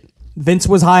bullshit. Vince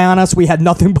was high on us. We had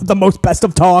nothing but the most best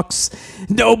of talks.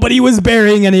 Nobody was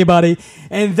burying anybody.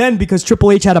 And then, because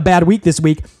Triple H had a bad week this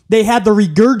week, they had to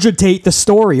regurgitate the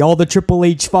story. All the Triple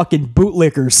H fucking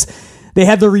bootlickers. They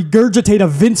had to regurgitate a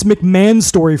Vince McMahon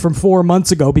story from 4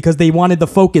 months ago because they wanted the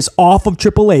focus off of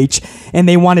Triple H and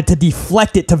they wanted to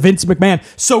deflect it to Vince McMahon.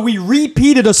 So we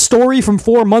repeated a story from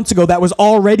 4 months ago that was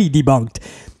already debunked.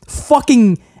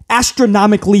 Fucking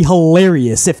astronomically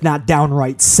hilarious, if not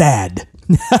downright sad.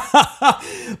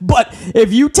 But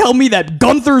if you tell me that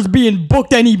Gunther's being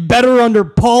booked any better under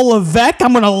Paul Levesque,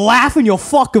 I'm gonna laugh in your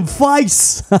fucking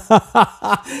face.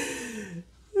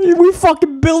 We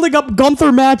fucking building up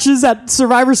Gunther matches at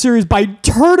Survivor Series by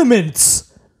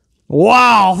tournaments.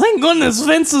 Wow, thank goodness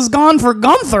Vince is gone for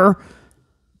Gunther.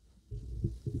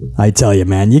 I tell you,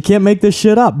 man, you can't make this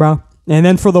shit up, bro. And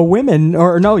then for the women,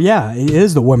 it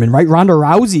is the women, right? Ronda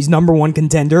Rousey's number one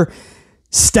contender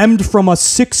stemmed from a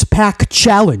six-pack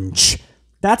challenge.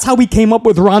 That's how we came up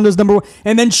with Ronda's number one.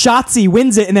 And then Shotzi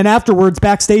wins it, and then afterwards,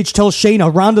 backstage, tells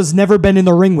Shayna, Ronda's never been in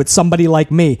the ring with somebody like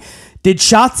me. Did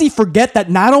Shotzi forget that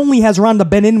not only has Ronda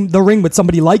been in the ring with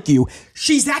somebody like you,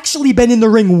 she's actually been in the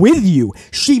ring with you.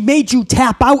 She made you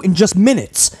tap out in just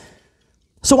minutes.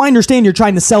 So I understand you're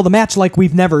trying to sell the match like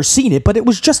we've never seen it, but it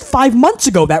was just 5 months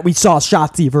ago that we saw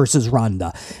Shotzi versus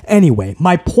Ronda. Anyway,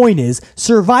 my point is,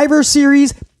 Survivor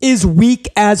Series is weak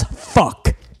as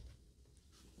fuck.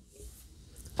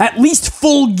 At least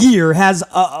Full Gear has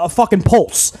a fucking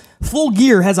pulse. Full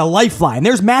Gear has a lifeline.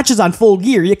 There's matches on Full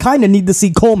Gear you kind of need to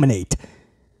see culminate.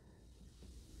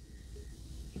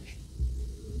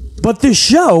 But this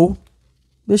show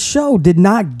did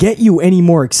not get you any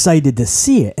more excited to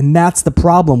see it, and that's the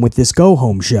problem with this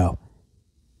go-home show.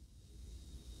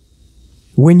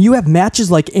 When you have matches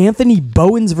like Anthony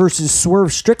Bowens versus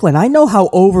Swerve Strickland, I know how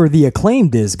over the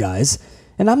Acclaimed is, guys,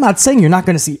 and I'm not saying you're not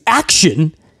going to see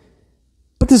action,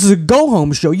 but this is a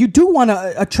go-home show. You do want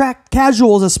to attract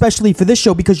casuals, especially for this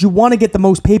show, because you want to get the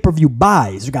most pay-per-view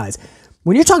buys, guys.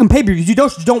 When you're talking pay-per-views, you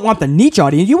don't want the niche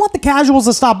audience. You want the casuals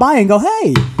to stop by and go,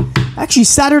 hey, actually,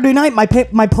 Saturday night,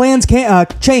 my plans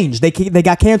changed. They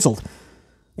got canceled.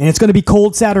 And it's going to be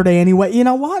cold Saturday anyway. You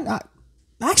know what?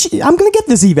 Actually, I'm going to get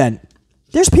this event.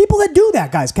 There's people that do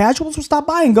that, guys. Casuals will stop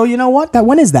by and go, you know what?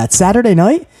 When is that? Saturday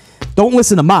night? Don't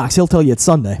listen to Mox. He'll tell you it's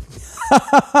Sunday.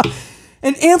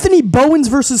 And Anthony Bowens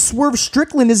versus Swerve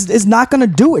Strickland is not going to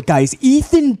do it, guys.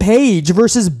 Ethan Page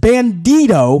versus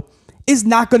Bandito is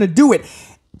not going to do it.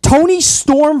 Toni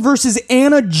Storm versus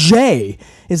Anna Jay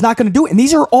is not going to do it. And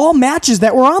these are all matches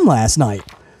that were on last night.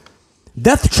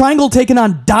 Death Triangle taking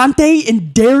on Dante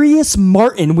and Darius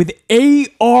Martin with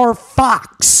AR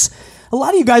Fox. A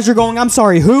lot of you guys are going, I'm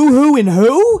sorry, who, and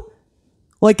who?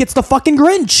 Like it's the fucking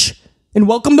Grinch. And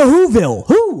welcome to Whoville.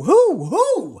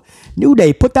 Who? New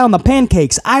Day, put down the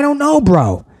pancakes. I don't know,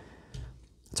 bro.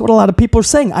 That's what a lot of people are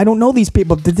saying. I don't know these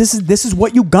people. This is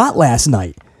what you got last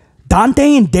night.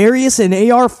 Dante and Darius and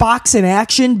AR Fox in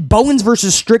action. Bowens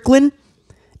versus Strickland.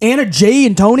 Anna Jay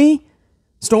and Toni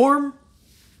Storm.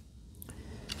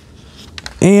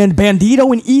 And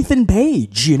Bandito and Ethan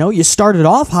Page. You know, you started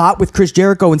off hot with Chris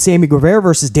Jericho and Sammy Guevara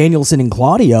versus Danielson and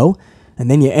Claudio.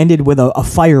 And then you ended with a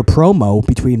fire promo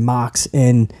between Mox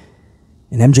and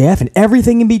MJF and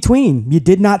everything in between. You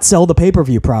did not sell the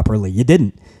pay-per-view properly. You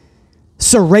didn't.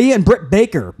 Saraya and Britt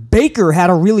Baker. Baker had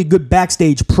a really good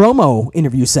backstage promo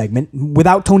interview segment.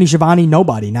 Without Tony Schiavone,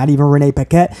 nobody, not even Renee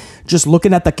Paquette, just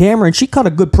looking at the camera, and she cut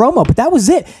a good promo, but that was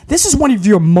it. This is one of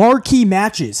your marquee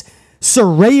matches.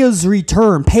 Saraya's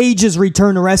return, Paige's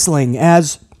return to wrestling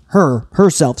as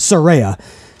herself, Saraya.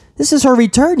 This is her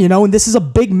return, you know, and this is a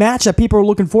big match that people are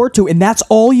looking forward to, and that's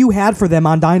all you had for them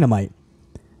on Dynamite.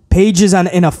 Paige is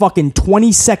in a fucking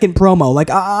 20-second promo. Like,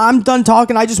 I'm done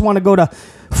talking. I just want to go to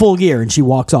Full Gear. And she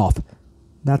walks off.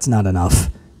 That's not enough.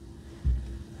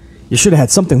 You should have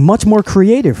had something much more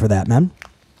creative for that, man.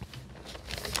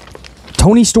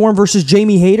 Toni Storm versus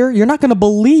Jamie Hayter. You're not going to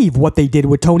believe what they did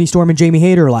with Toni Storm and Jamie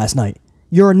Hayter last night.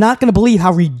 You're not going to believe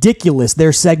how ridiculous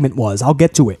their segment was. I'll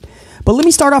get to it. But let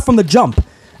me start off from the jump.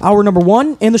 Hour number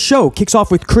 1 and the show kicks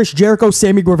off with Chris Jericho,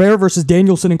 Sammy Guevara versus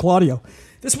Danielson and Claudio.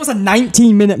 This was a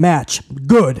 19-minute match.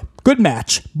 Good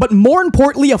match. But more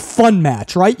importantly, a fun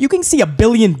match, right? You can see a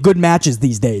billion good matches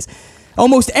these days.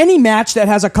 Almost any match that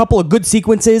has a couple of good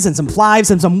sequences and some flies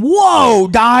and some whoa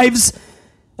dives,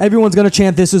 everyone's going to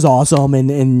chant this is awesome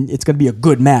and it's going to be a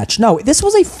good match. No, this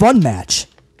was a fun match.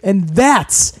 And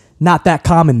that's not that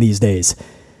common these days.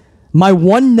 My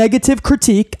one negative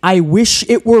critique, I wish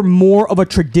it were more of a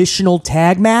traditional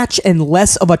tag match and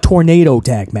less of a tornado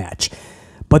tag match.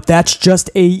 But that's just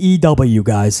AEW,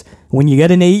 guys. When you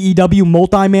get an AEW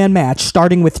multi-man match,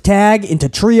 starting with tag, into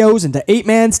trios, into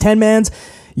 8-mans, 10-mans,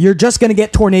 you're just going to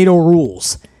get tornado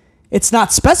rules. It's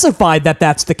not specified that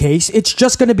that's the case. It's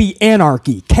just going to be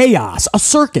anarchy, chaos, a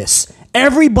circus.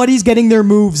 Everybody's getting their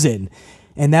moves in.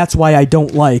 And that's why I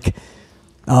don't like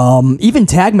even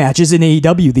tag matches in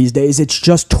AEW these days. It's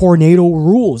just tornado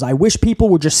rules. I wish people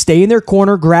would just stay in their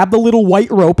corner, grab the little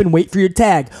white rope, and wait for your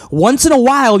tag. Once in a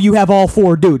while, you have all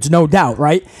 4 dudes, no doubt,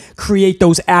 right? Create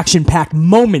those action-packed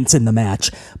moments in the match,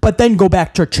 but then go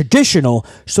back to traditional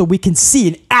so we can see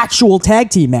an actual tag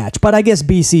team match. But I guess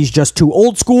BC's just too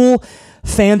old school.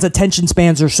 Fans' attention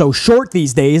spans are so short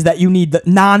these days that you need the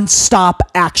non-stop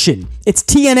action. It's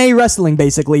TNA wrestling,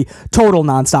 basically. Total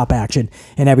non-stop action.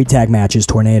 And every tag match is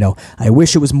tornado. I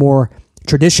wish it was more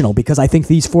traditional because I think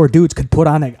these 4 dudes could put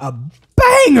on a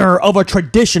banger of a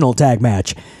traditional tag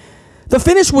match. The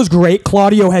finish was great.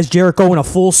 Claudio has Jericho in a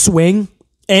full swing.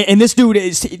 And this dude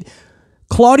is...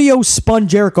 Claudio spun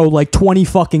Jericho like 20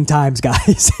 fucking times,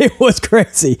 guys. It was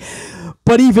crazy.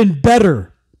 But even better...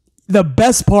 The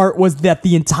best part was that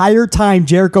the entire time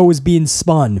Jericho was being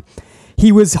spun,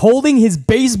 he was holding his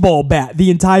baseball bat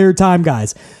the entire time,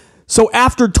 guys. So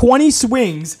after 20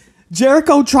 swings,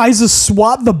 Jericho tries to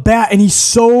swap the bat, and he's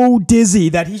so dizzy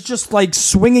that he's just like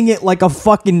swinging it like a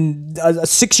fucking a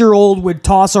 6-year-old would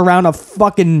toss around a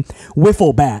fucking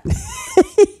wiffle bat.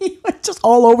 Just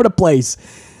all over the place.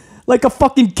 Like a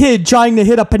fucking kid trying to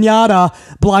hit a piñata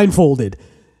blindfolded.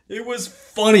 It was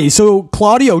funny. So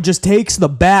Claudio just takes the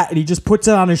bat and he just puts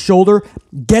it on his shoulder,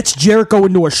 gets Jericho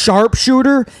into a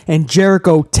sharpshooter, and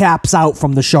Jericho taps out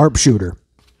from the sharpshooter.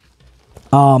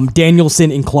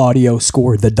 Danielson and Claudio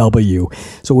scored the W.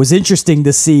 So it was interesting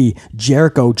to see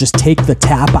Jericho just take the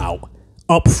tap out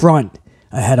up front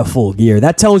ahead of Full Gear.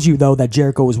 That tells you, though, that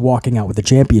Jericho is walking out with the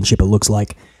championship, it looks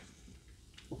like.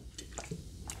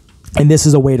 And this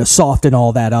is a way to soften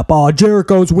all that up. Oh,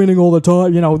 Jericho's winning all the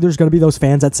time. You know, there's going to be those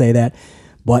fans that say that.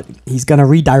 But he's going to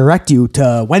redirect you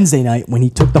to Wednesday night when he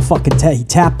took the fucking he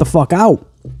tapped the fuck out.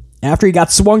 After he got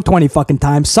swung 20 fucking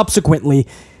times. Subsequently,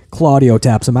 Claudio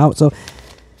taps him out. So,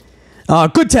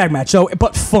 good tag match, though,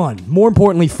 but fun. More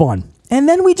importantly, fun. And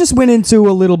then we just went into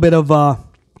a little bit of,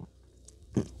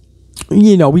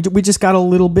 we just got a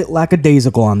little bit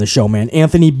lackadaisical on the show, man.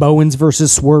 Anthony Bowens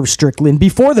versus Swerve Strickland.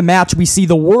 Before the match, we see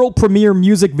the world premiere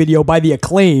music video by The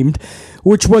Acclaimed,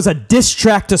 which was a diss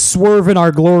track to Swerve in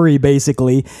Our Glory,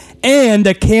 basically, and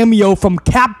a cameo from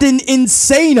Captain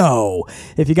Insano.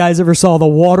 If you guys ever saw The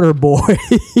Water Boy.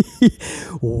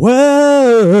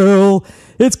 Well,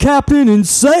 it's Captain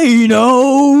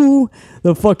Insano.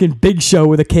 The fucking Big Show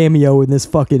with a cameo in this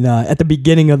fucking, at the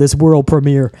beginning of this world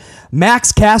premiere.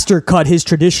 Max Caster cut his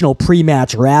traditional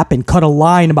pre-match rap and cut a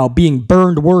line about being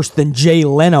burned worse than Jay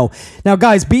Leno. Now,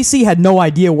 guys, BC had no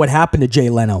idea what happened to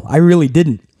Jay Leno. I really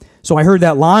didn't. So I heard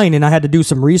that line and I had to do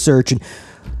some research, and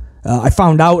I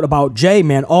found out about Jay,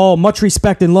 man. Oh, much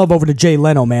respect and love over to Jay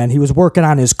Leno, man. He was working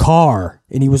on his car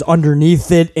and he was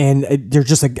underneath it, and there's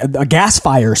just a gas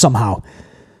fire somehow.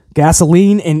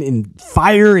 Gasoline and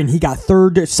fire, and he got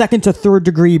second to third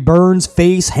degree burns,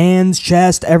 face, hands,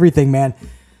 chest, everything, man.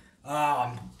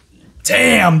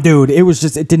 Damn, dude.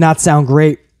 It did not sound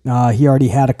great. He already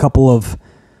had a couple of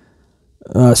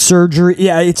surgery.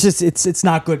 Yeah, it's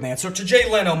not good, man. So to Jay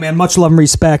Leno, man, much love and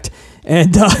respect.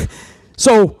 And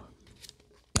so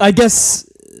I guess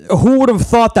who would have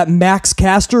thought that Max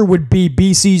Caster would be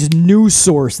BC's news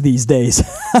source these days?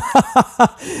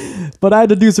 But I had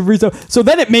to do some research. So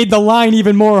then it made the line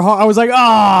even more hard. I was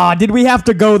like, did we have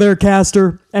to go there,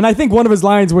 Caster? And I think one of his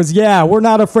lines was, yeah, we're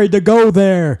not afraid to go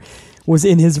there, was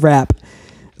in his rap.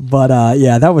 But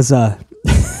yeah, that was that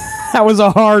was a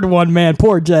hard one, man.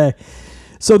 Poor Jay.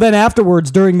 So then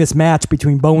afterwards, during this match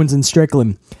between Bowens and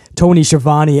Strickland, Tony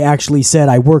Schiavone actually said,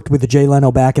 I worked with Jay Leno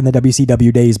back in the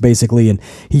WCW days, basically, and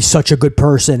he's such a good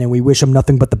person, and we wish him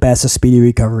nothing but the best, a speedy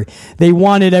recovery. They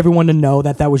wanted everyone to know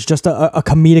that was just a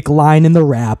comedic line in the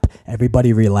rap.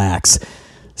 Everybody relax.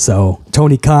 So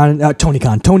Tony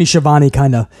Schiavone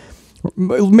kind of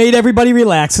made everybody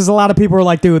relax, because a lot of people were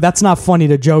like, dude, that's not funny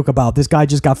to joke about. This guy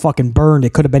just got fucking burned.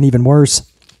 It could have been even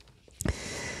worse.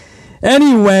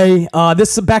 Anyway,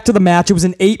 this is back to the match. It was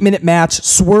an 8-minute match.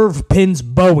 Swerve pins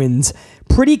Bowens.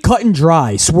 Pretty cut and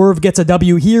dry. Swerve gets a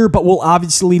W here, but will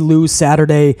obviously lose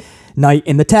Saturday night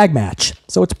in the tag match.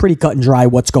 So it's pretty cut and dry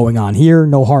what's going on here.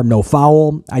 No harm, no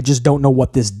foul. I just don't know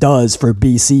what this does for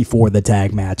BC for the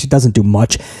tag match. It doesn't do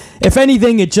much. If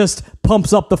anything, it just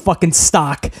pumps up the fucking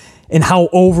stock and how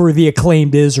over the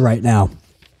Acclaimed is right now.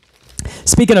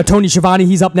 Speaking of Tony Schiavone,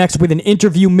 he's up next with an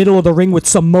interview middle of the ring with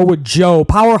Samoa Joe.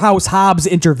 Powerhouse Hobbs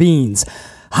intervenes.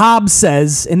 Hobbs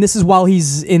says, and this is while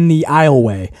he's in the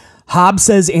aisleway, Hobbs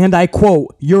says, and I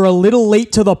quote, "You're a little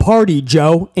late to the party,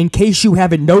 Joe. In case you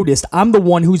haven't noticed, I'm the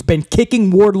one who's been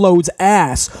kicking Wardlow's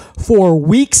ass for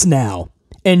weeks now.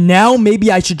 And now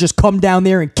maybe I should just come down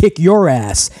there and kick your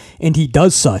ass." And he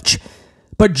does such.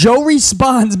 But Joe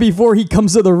responds before he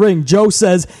comes to the ring. Joe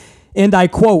says, and I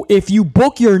quote, "If you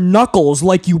book your knuckles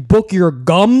like you book your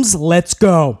gums, let's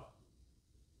go."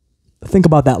 Think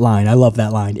about that line. I love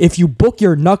that line. If you book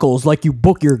your knuckles like you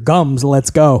book your gums, let's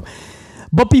go.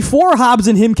 But before Hobbs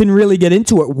and him can really get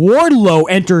into it, Wardlow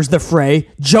enters the fray.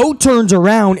 Joe turns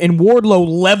around and Wardlow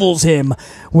levels him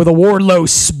with a Wardlow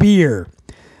spear.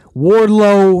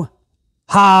 Wardlow,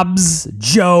 Hobbs,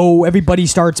 Joe, everybody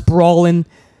starts brawling.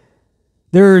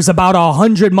 There's about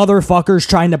 100 motherfuckers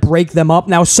trying to break them up.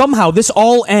 Now, somehow, this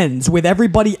all ends with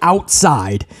everybody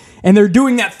outside. And they're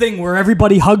doing that thing where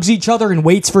everybody hugs each other and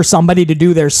waits for somebody to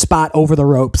do their spot over the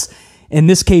ropes. In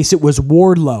this case, it was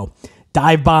Wardlow.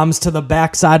 Dive bombs to the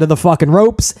backside of the fucking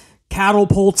ropes.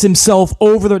 Catapults himself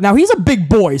over the... Now, he's a big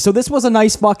boy, so this was a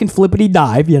nice fucking flippity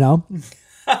dive, you know?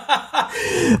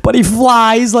 But he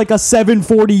flies like a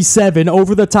 747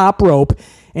 over the top rope,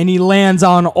 and he lands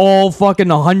on all fucking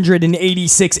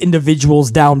 186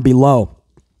 individuals down below.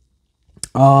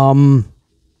 In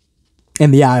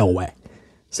the aisleway.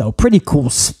 So, pretty cool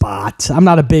spot. I'm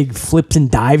not a big flips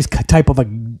and dives type of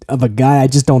a guy. I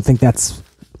just don't think that's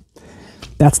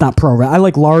not pro. I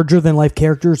like larger-than-life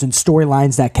characters and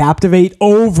storylines that captivate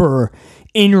over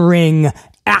in-ring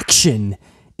action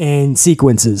and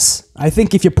sequences. I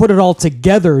think if you put it all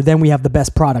together, then we have the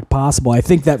best product possible. I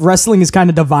think that wrestling is kind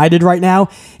of divided right now,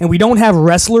 and we don't have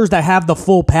wrestlers that have the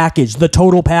full package, the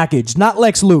total package. Not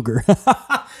Lex Luger,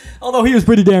 although he was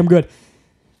pretty damn good.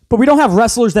 But we don't have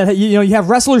wrestlers that, you have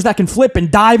wrestlers that can flip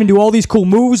and dive and do all these cool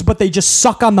moves, but they just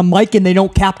suck on the mic and they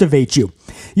don't captivate you.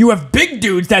 You have big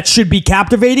dudes that should be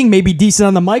captivating, maybe decent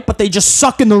on the mic, but they just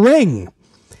suck in the ring.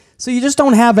 So you just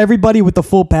don't have everybody with the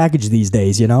full package these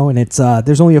days, and it's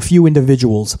there's only a few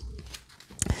individuals.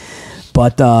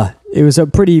 But it was a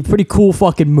pretty cool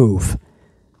fucking move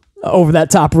over that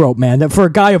top rope, man. For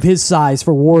a guy of his size,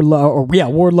 for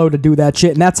Wardlow to do that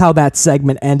shit, and that's how that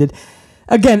segment ended.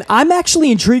 Again, I'm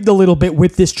actually intrigued a little bit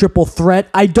with this triple threat.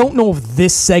 I don't know if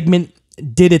this segment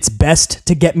did its best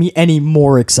to get me any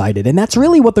more excited, and that's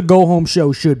really what the go-home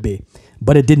show should be.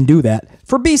 But it didn't do that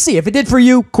for BC. If it did for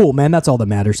you, cool, man. That's all that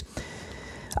matters.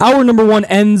 Hour number 1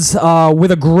 ends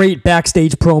with a great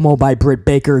backstage promo by Britt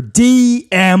Baker,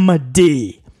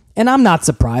 DMD. And I'm not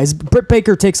surprised. Britt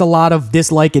Baker takes a lot of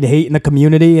dislike and hate in the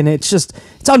community, and it's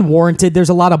unwarranted. There's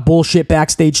a lot of bullshit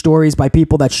backstage stories by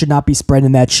people that should not be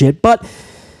spreading that shit, but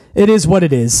it is what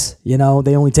it is. They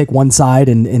only take one side,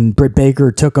 and Britt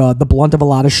Baker took the blunt of a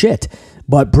lot of shit.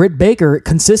 But Britt Baker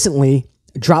consistently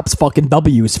drops fucking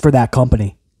W's for that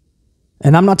company.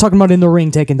 And I'm not talking about in the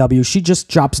ring taking W's. She just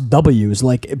drops W's.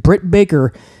 Like, Britt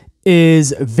Baker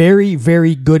is very,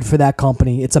 very good for that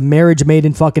company. It's a marriage made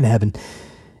in fucking heaven.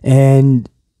 And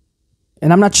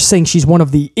I'm not just saying she's one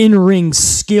of the in-ring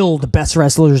skilled best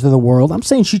wrestlers in the world. I'm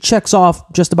saying she checks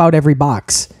off just about every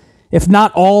box. If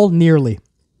not all, nearly.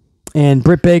 And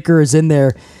Britt Baker is in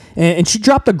there. And she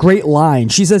dropped a great line.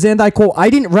 She says, and I quote,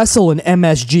 "I didn't wrestle in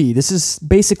MSG." This is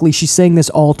basically, she's saying this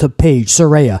all to Paige,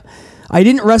 Saraya. "I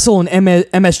didn't wrestle in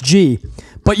MSG,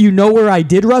 but you know where I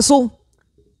did wrestle?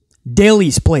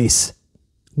 Daly's place.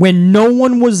 When no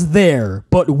one was there,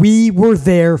 but we were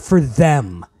there for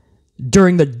them.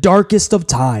 During the darkest of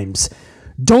times.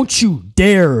 Don't you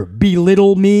dare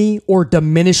belittle me or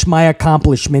diminish my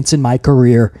accomplishments in my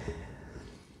career.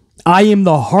 I am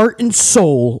the heart and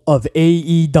soul of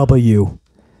AEW."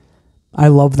 I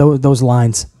love those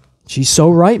lines. She's so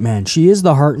right, man. She is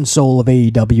the heart and soul of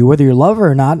AEW. Whether you love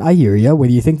her or not, I hear you.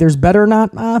 Whether you think there's better or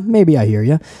not, maybe I hear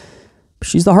you.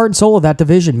 She's the heart and soul of that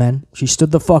division, man. She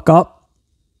stood the fuck up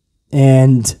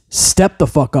and stepped the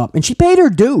fuck up. And she paid her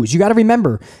dues. You got to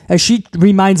remember, as she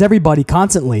reminds everybody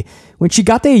constantly, when she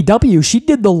got to AEW, she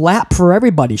did the lap for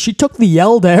everybody. She took the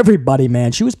L to everybody,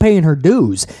 man. She was paying her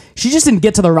dues. She just didn't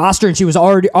get to the roster and she was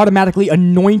already automatically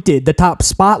anointed the top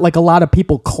spot like a lot of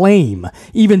people claim.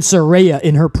 Even Saraya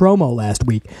in her promo last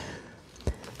week.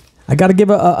 I got to give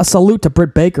a salute to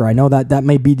Britt Baker. I know that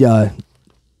may be that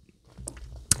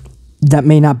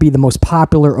may not be the most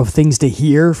popular of things to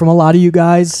hear from a lot of you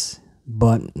guys.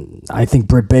 But I think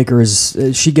Britt Baker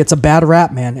she gets a bad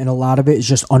rap, man, and a lot of it is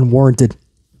just unwarranted.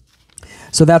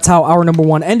 So that's how hour number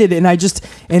 1 ended. And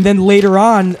then later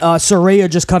on, Saraya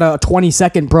just cut a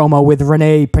 20-second promo with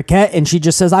Renee Paquette, and she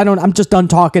just says, I'm just done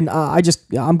talking.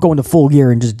 I'm going to Full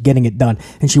Gear and just getting it done.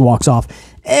 And she walks off.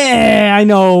 I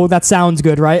know that sounds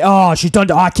good, right? Oh, she's done.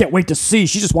 I can't wait to see.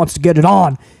 She just wants to get it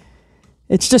on.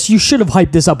 It's just, you should have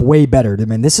hyped this up way better. I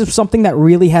mean, this is something that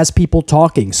really has people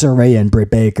talking, Saraya and Britt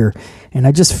Baker. And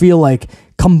I just feel like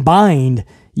combined,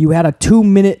 you had a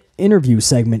 2-minute interview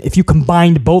segment. If you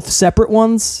combined both separate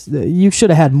ones, you should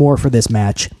have had more for this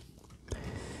match.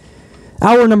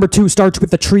 Hour number 2 starts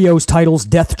with the trios titles,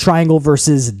 Death Triangle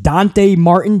versus Dante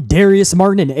Martin, Darius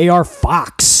Martin, and AR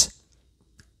Fox.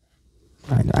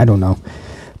 I don't know.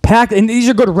 Packed, and these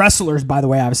are good wrestlers, by the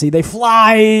way, obviously. They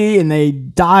fly, and they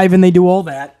dive, and they do all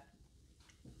that.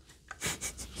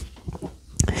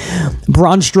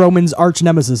 Braun Strowman's arch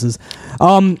nemesis.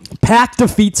 Pac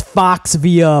defeats Fox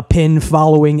via pin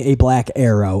following a black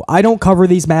arrow. I don't cover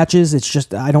these matches. It's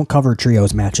just, I don't cover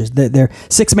trios matches. They're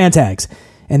 6-man tags,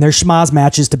 and they're schmaz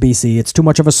matches to BC. It's too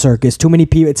much of a circus. Too many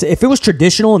people. If it was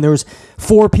traditional and there was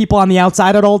 4 people on the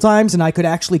outside at all times, and I could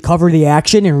actually cover the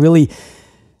action and really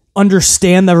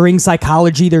understand the ring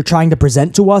psychology they're trying to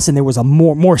present to us, and there was a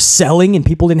more selling, and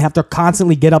people didn't have to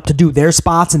constantly get up to do their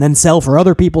spots and then sell for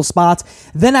other people's spots,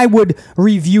 then I would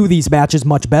review these matches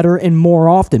much better and more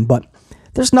often. But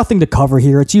there's nothing to cover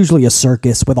here. It's usually a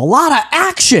circus with a lot of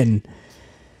action.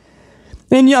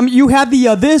 And you had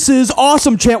the "This is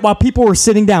awesome" chant while people were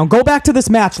sitting down. Go back to this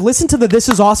match, listen to the "This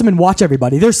is awesome" and watch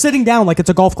everybody. They're sitting down like it's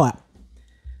a golf clap.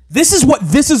 This is what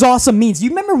 "This is awesome" means. You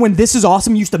remember when "This is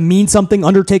awesome" used to mean something?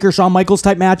 Undertaker, Shawn Michaels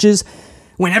type matches,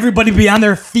 when everybody be on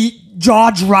their feet,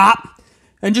 jaw drop,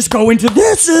 and just go into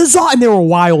 "This is awesome," and they were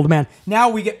wild, man. Now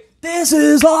we get "This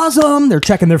is awesome." They're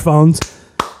checking their phones,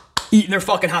 eating their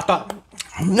fucking hot dog.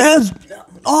 This is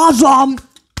awesome.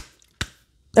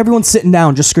 Everyone's sitting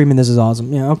down, just screaming, "This is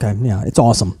awesome." Yeah, okay, yeah, it's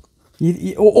awesome.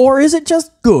 Or is it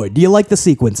just good? Do you like the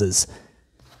sequences?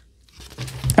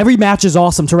 Every match is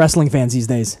awesome to wrestling fans these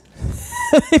days.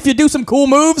 If you do some cool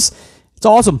moves, it's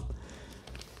awesome.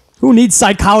 Who needs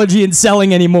psychology and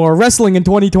selling anymore? Wrestling in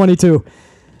 2022.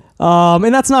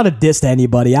 And that's not a diss to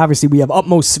anybody. Obviously, we have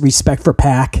utmost respect for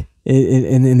Pac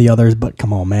and the others, but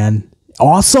come on, man.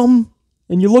 Awesome?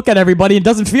 And you look at everybody and it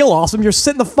doesn't feel awesome. You're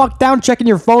sitting the fuck down checking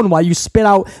your phone while you spit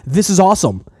out "This is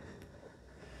awesome."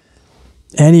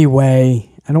 Anyway,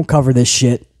 I don't cover this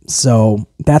shit. So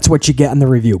that's what you get in the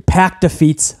review. Pac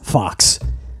defeats Fox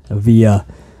via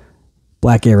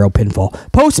Black Arrow pinfall.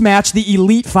 Post-match, the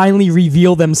Elite finally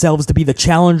reveal themselves to be the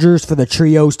challengers for the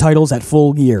trios titles at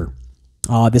Full Gear.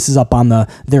 This is up on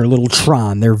their little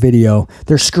Tron, their video,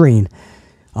 their screen.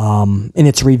 And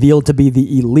it's revealed to be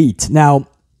the Elite. Now,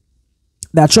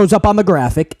 that shows up on the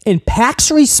graphic, and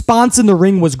Pac's response in the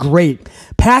ring was great.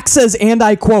 Pac says, and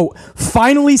I quote,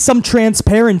 "Finally some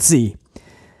transparency."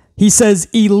 He says,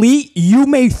 "Elite, you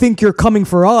may think you're coming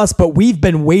for us, but we've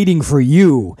been waiting for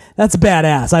you." That's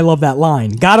badass. I love that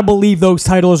line. Gotta believe those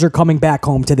titles are coming back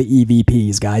home to the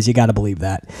EVPs, guys. You gotta believe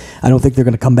that. I don't think they're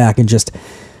gonna come back and just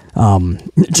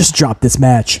drop this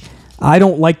match. I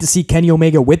don't like to see Kenny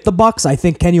Omega with the Bucks. I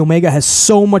think Kenny Omega has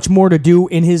so much more to do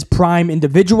in his prime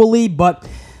individually, but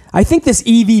I think this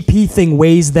EVP thing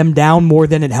weighs them down more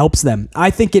than it helps them.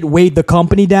 I think it weighed the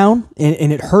company down,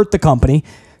 and it hurt the company.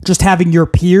 Just having your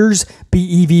peers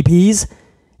be EVPs.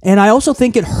 And I also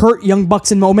think it hurt Young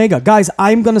Bucks and Omega. Guys,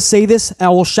 I'm going to say this, and I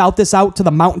will shout this out to the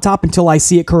mountaintop until I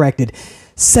see it corrected.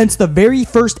 Since the very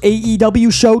first AEW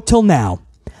show till now,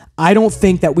 I don't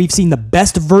think that we've seen the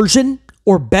best version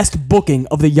or best booking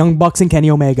of the Young Bucks and Kenny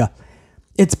Omega.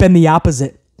 It's been the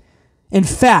opposite. In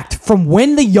fact, from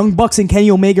when the Young Bucks and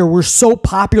Kenny Omega were so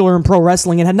popular in pro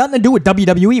wrestling, it had nothing to do with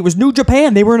WWE. It was New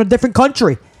Japan. They were in a different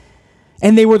country.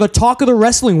 And they were the talk of the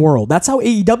wrestling world. That's how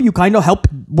AEW kind of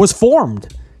was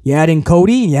formed. You add in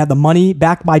Cody, and you had the money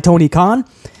backed by Tony Khan.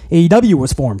 AEW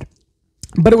was formed.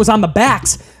 But it was on the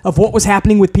backs of what was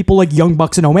happening with people like Young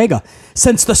Bucks and Omega.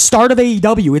 Since the start of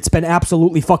AEW, it's been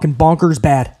absolutely fucking bonkers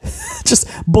bad. Just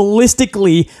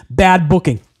ballistically bad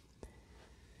booking.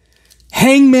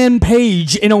 Hangman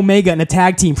Page and Omega in a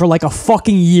tag team for like a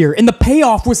fucking year. And the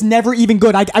payoff was never even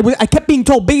good. I kept being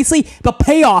told, basically, the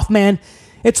payoff, man,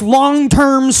 it's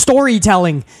long-term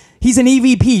storytelling. He's an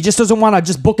EVP. He just doesn't want to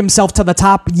just book himself to the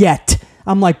top yet.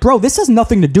 I'm like, bro, this has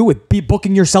nothing to do with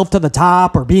booking yourself to the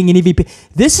top or being an EVP.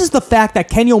 This is the fact that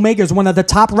Kenny Omega is one of the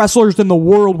top wrestlers in the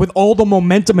world with all the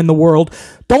momentum in the world.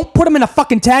 Don't put him in a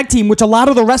fucking tag team, which a lot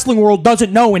of the wrestling world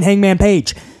doesn't know, in Hangman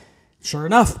Page. Sure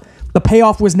enough, the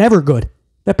payoff was never good.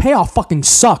 The payoff fucking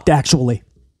sucked, actually.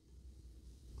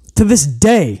 To this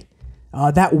day,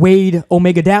 that weighed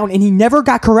Omega down, and he never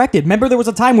got corrected. Remember, there was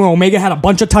a time where Omega had a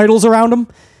bunch of titles around him,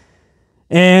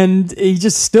 and he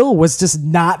just still was just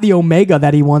not the Omega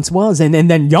that he once was. And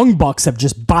then Young Bucks have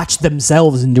just botched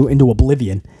themselves into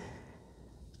oblivion.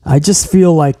 I just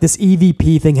feel like this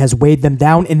EVP thing has weighed them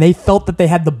down, and they felt that they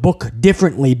had the book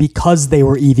differently because they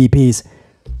were EVPs.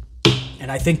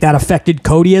 And I think that affected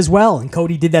Cody as well. And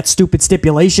Cody did that stupid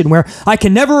stipulation where I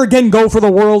can never again go for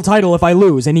the world title if I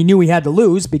lose. And he knew he had to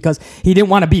lose because he didn't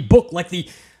want to be booked like the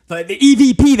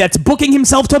EVP that's booking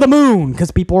himself to the moon, because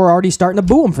people are already starting to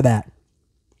boo him for that.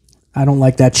 I don't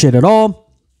like that shit at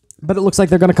all. But it looks like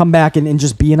they're going to come back and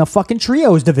just be in a fucking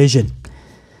trios division.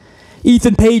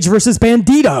 Ethan Page versus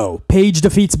Bandito. Page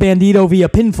defeats Bandito via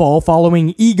pinfall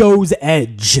following Ego's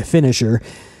Edge finisher.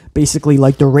 Basically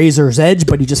like the Razor's Edge,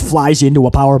 but he just flies you into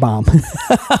a powerbomb.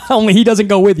 Only he doesn't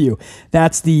go with you.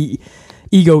 That's the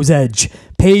Ego's Edge.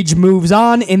 Page moves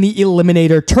on in the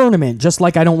Eliminator Tournament. Just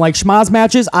like I don't like schmaz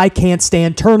matches, I can't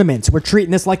stand tournaments. We're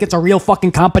treating this like it's a real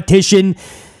fucking competition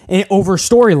over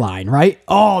storyline, right?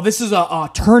 Oh, this is a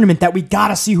tournament that we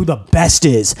gotta see who the best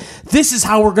is. This is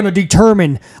how we're gonna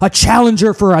determine a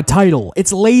challenger for a title.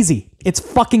 It's lazy. It's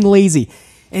fucking lazy.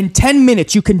 In 10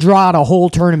 minutes, you can draw out a whole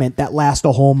tournament that lasts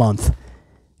a whole month.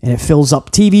 And it fills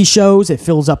up TV shows. It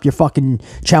fills up your fucking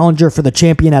challenger for the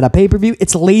champion at a pay-per-view.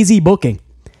 It's lazy booking.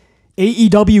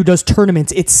 AEW does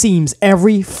tournaments, it seems,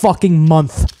 every fucking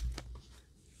month.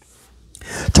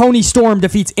 Toni Storm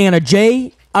defeats Anna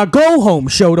Jay. A go-home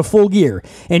show to Full Gear.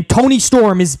 And Toni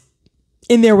Storm is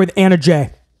in there with Anna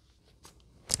Jay.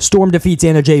 Storm defeats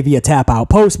Anna Jay via tap out.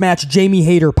 Post-match, Jamie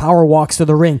Hayter power walks to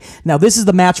the ring. Now, this is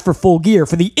the match for Full Gear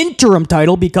for the interim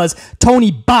title because Toni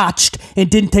botched and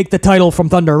didn't take the title from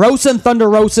Thunder Rosa, and Thunder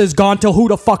Rosa is gone till who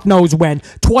the fuck knows when.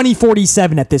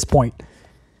 2047 at this point.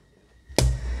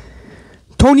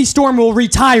 Toni Storm will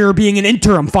retire being an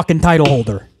interim fucking title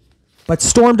holder. But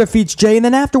Storm defeats Jay, and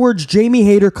then afterwards, Jamie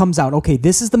Hayter comes out. Okay,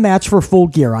 this is the match for Full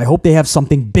Gear. I hope they have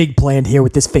something big planned here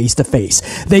with this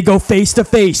face-to-face. They go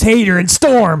face-to-face, Hayter and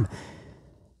Storm.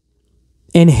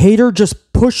 And Hayter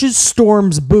just pushes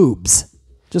Storm's boobs.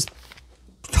 Just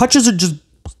touches her, just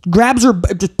grabs her,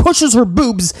 just pushes her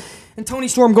boobs. And Toni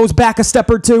Storm goes back a step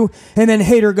or two, and then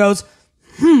Hayter goes,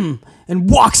 and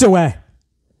walks away.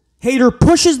 Hayter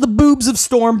pushes the boobs of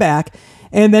Storm back,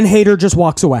 and then Hayter just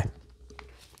walks away.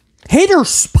 Hayter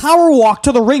power walked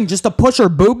to the ring just to push her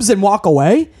boobs and walk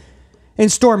away.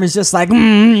 And Storm is just like,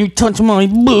 you touch my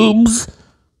boobs.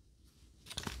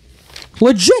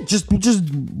 Legit, just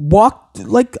walked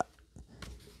like...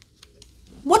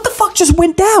 What the fuck just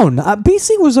went down?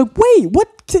 BC was like, wait, what?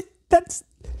 That's...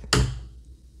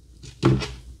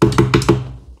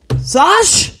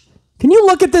 Sash? Can you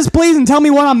look at this, please, and tell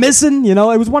me what I'm missing? You know,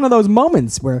 it was one of those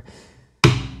moments where...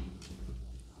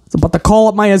 It's about to call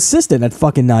up my assistant at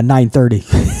fucking 9:30.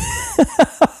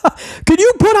 Could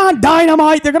you put on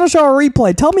Dynamite? They're going to show a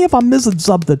replay. Tell me if I'm missing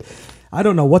something. I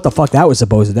don't know what the fuck that was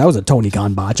supposed to. That was a Tony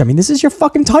Khan botch. I mean, this is your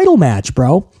fucking title match,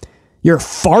 bro. Your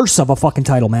farce of a fucking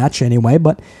title match anyway,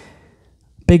 but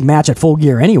big match at Full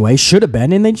Gear anyway. Should have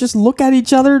been. And they just look at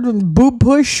each other, boob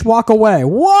push, walk away.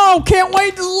 Whoa, can't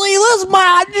wait to see this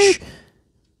match.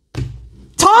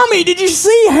 Tommy, did you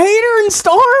see Hayter and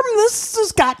Storm? This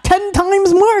has got 10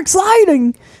 times more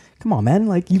exciting. Come on, man.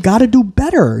 Like, you got to do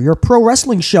better. You're a pro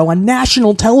wrestling show on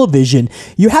national television.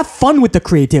 You have fun with the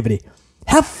creativity.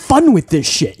 Have fun with this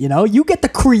shit, you know? You get to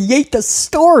create the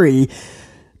story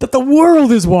that the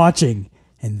world is watching.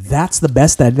 And that's the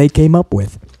best that they came up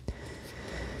with.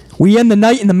 We end the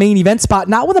night in the main event spot,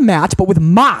 not with a match, but with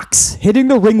Mox hitting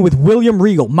the ring with William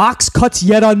Regal. Mox cuts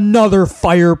yet another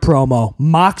fire promo.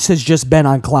 Mox has just been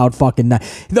on cloud fucking nine.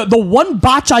 The one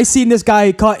botch I seen this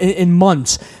guy cut in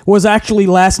months was actually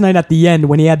last night at the end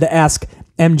when he had to ask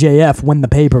MJF when the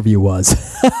pay-per-view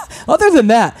was. Other than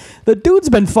that, the dude's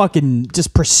been fucking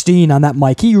just pristine on that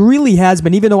mic. He really has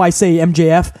been, even though I say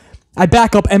MJF, I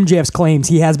back up MJF's claims.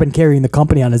 He has been carrying the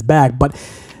company on his back, but...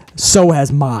 so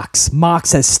has Mox.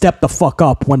 Mox has stepped the fuck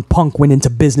up when Punk went into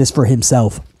business for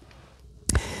himself.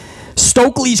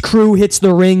 Stokely's crew hits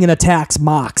the ring and attacks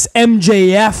Mox.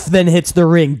 MJF then hits the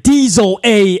ring. Diesel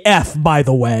AF, by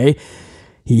the way.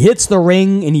 He hits the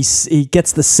ring and he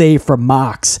gets the save from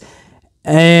Mox.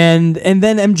 And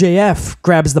then MJF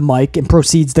grabs the mic and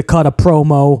proceeds to cut a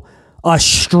promo. A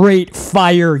straight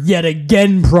fire yet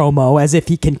again promo, as if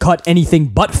he can cut anything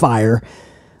but fire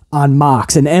on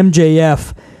Mox. And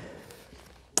MJF...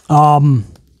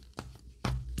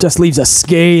 just leaves a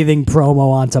scathing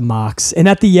promo onto Mox. And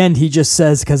at the end, he just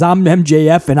says, because I'm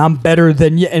MJF and I'm better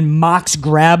than you. And Mox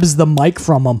grabs the mic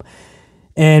from him.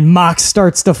 And Mox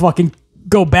starts to fucking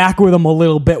go back with him a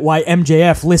little bit why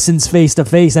MJF listens face to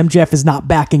face. MJF is not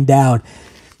backing down.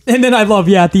 And then I love,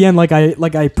 at the end, like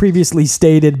I previously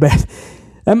stated, but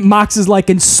Mox is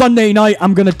like, in Sunday night,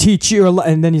 I'm going to teach you.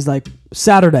 And then he's like,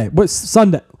 Saturday. What's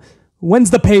Sunday? When's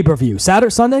the pay-per-view?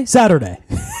 Sunday? Saturday.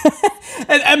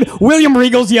 and William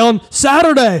Regal's yelling,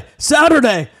 Saturday.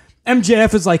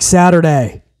 MJF is like,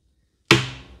 Saturday.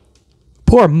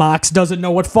 Poor Mox doesn't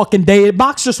know what fucking day.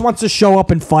 Mox just wants to show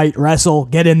up and fight, wrestle,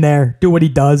 get in there, do what he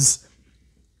does.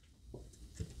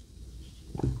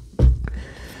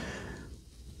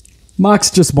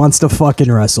 Mox just wants to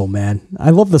fucking wrestle, man.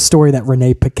 I love the story that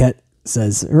Renee Paquette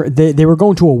says. They were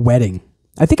going to a wedding.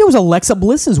 I think it was Alexa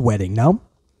Bliss's wedding, no?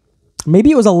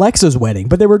 Maybe it was Alexa's wedding,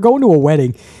 but they were going to a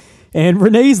wedding. And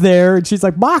Renee's there, and she's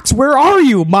like, Mox, where are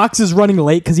you? Mox is running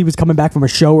late because he was coming back from a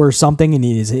show or something, and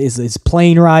his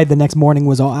plane ride the next morning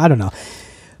was all, I don't know.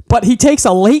 But he takes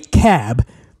a late cab.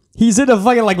 He's in a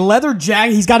fucking leather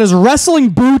jacket. He's got his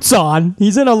wrestling boots on.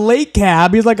 He's in a late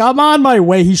cab. He's like, I'm on my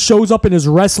way. He shows up in his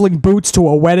wrestling boots to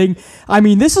a wedding. I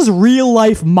mean, this is real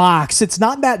life Mox. It's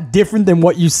not that different than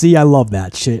what you see. I love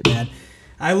that shit, man.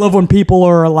 I love when people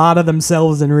are a lot of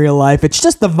themselves in real life. It's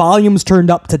just the volume's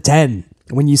turned up to 10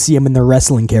 when you see them in their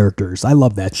wrestling characters. I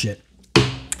love that shit.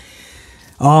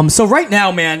 So right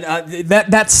now, man,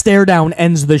 that stare down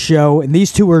ends the show, and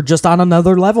these two are just on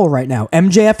another level right now.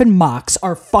 MJF and Mox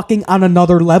are fucking on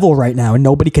another level right now, and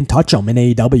nobody can touch them in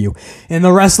AEW. In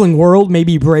the wrestling world,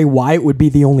 maybe Bray Wyatt would be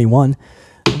the only one.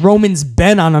 Roman's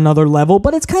been on another level,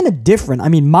 but it's kind of different. I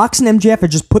mean, Mox and MJF have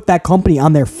just put that company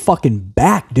on their fucking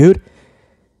back, dude.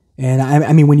 And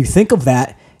I mean, when you think of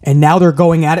that, and now they're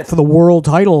going at it for the world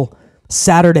title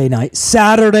Saturday night.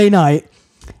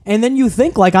 And then you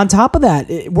think, on top of that,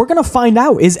 we're going to find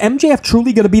out, is MJF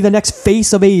truly going to be the next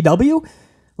face of AEW?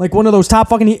 Like one of those top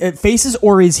fucking faces?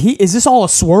 Or is this all a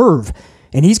swerve?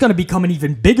 And he's going to become an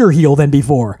even bigger heel than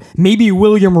before. Maybe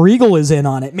William Regal is in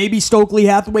on it. Maybe Stokely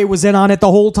Hathaway was in on it the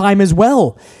whole time as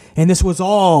well. And this was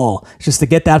all just to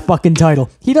get that fucking title.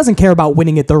 He doesn't care about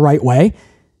winning it the right way.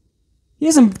 He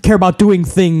doesn't care about doing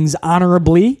things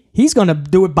honorably. He's going to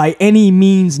do it by any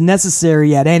means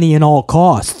necessary at any and all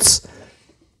costs.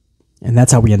 And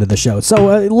that's how we ended the show.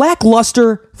 So,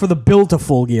 lackluster for the build to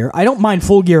Full Gear. I don't mind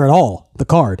Full Gear at all, the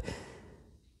card.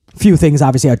 A few things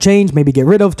obviously I'd change, maybe get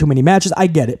rid of, too many matches, I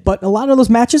get it. But a lot of those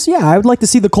matches, I would like to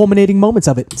see the culminating moments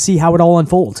of it, see how it all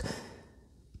unfolds.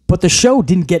 But the show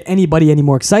didn't get anybody any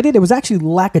more excited. It was actually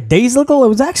lackadaisical. It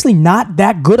was actually not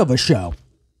that good of a show.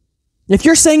 If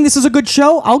you're saying this is a good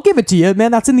show, I'll give it to you,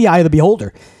 man. That's in the eye of the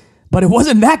beholder. But it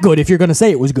wasn't that good if you're going to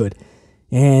say it was good.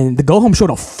 And the go-home showed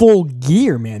a Full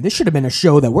Gear, man. This should have been a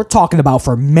show that we're talking about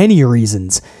for many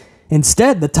reasons.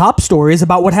 Instead, the top story is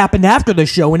about what happened after the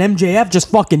show, and MJF just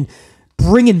fucking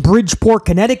bringing Bridgeport,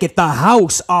 Connecticut, the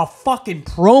house, a fucking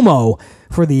promo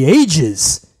for the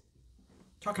ages.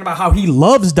 Talking about how he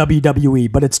loves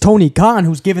WWE, but it's Tony Khan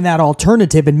who's giving that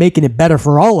alternative and making it better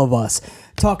for all of us.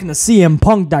 Talking to CM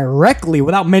Punk directly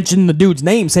without mentioning the dude's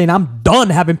name, saying, I'm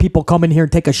done having people come in here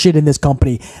and take a shit in this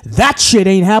company. That shit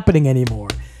ain't happening anymore.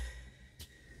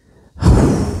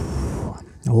 A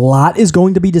lot is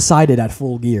going to be decided at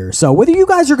Full Gear. So whether you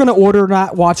guys are going to order or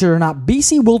not, watch it or not,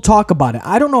 BC will talk about it.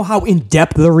 I don't know how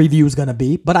in-depth the review is going to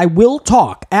be, but I will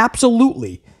talk,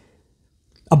 absolutely,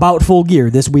 about Full Gear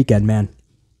this weekend, man.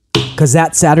 Because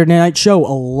that Saturday night show,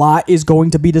 a lot is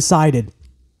going to be decided.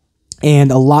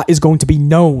 And a lot is going to be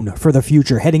known for the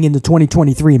future, heading into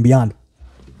 2023 and beyond.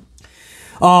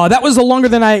 That was longer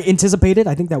than I anticipated.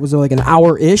 I think that was like an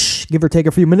hour-ish, give or take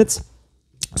a few minutes.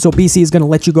 So BC is going to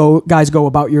let you guys go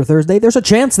about your Thursday. There's a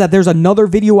chance that there's another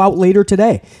video out later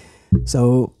today.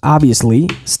 So obviously,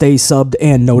 stay subbed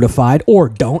and notified, or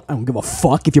don't. I don't give a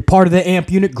fuck. If you're part of the AMP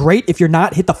unit, great. If you're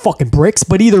not, hit the fucking bricks.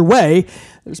 But either way,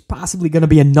 there's possibly going to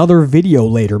be another video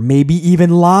later. Maybe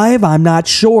even live. I'm not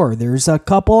sure. There's a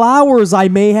couple hours I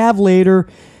may have later.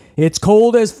 It's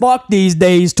cold as fuck these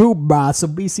days too, brah. So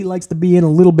BC likes to be in a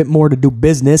little bit more to do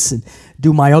business and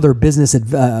do my other business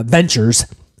ventures.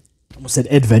 Almost said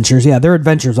adventures. Yeah, they're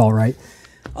adventures, all right.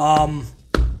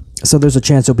 So there's a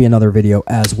chance there'll be another video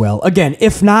as well. Again,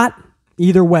 if not,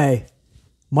 either way,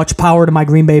 much power to my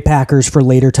Green Bay Packers for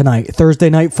later tonight.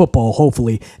 Thursday Night Football,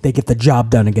 hopefully they get the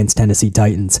job done against Tennessee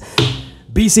Titans.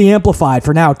 BC Amplified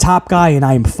for now, top guy, and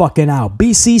I am fucking out.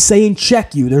 BC saying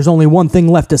check you. There's only one thing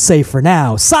left to say for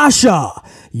now. Sasha,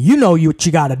 you know what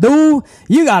you gotta do.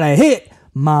 You gotta hit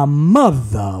my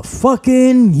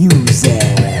motherfucking music.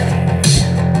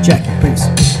 Check you. Peace.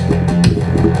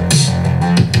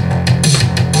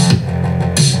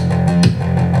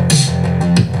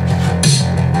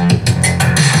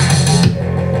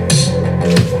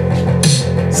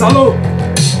 Salud!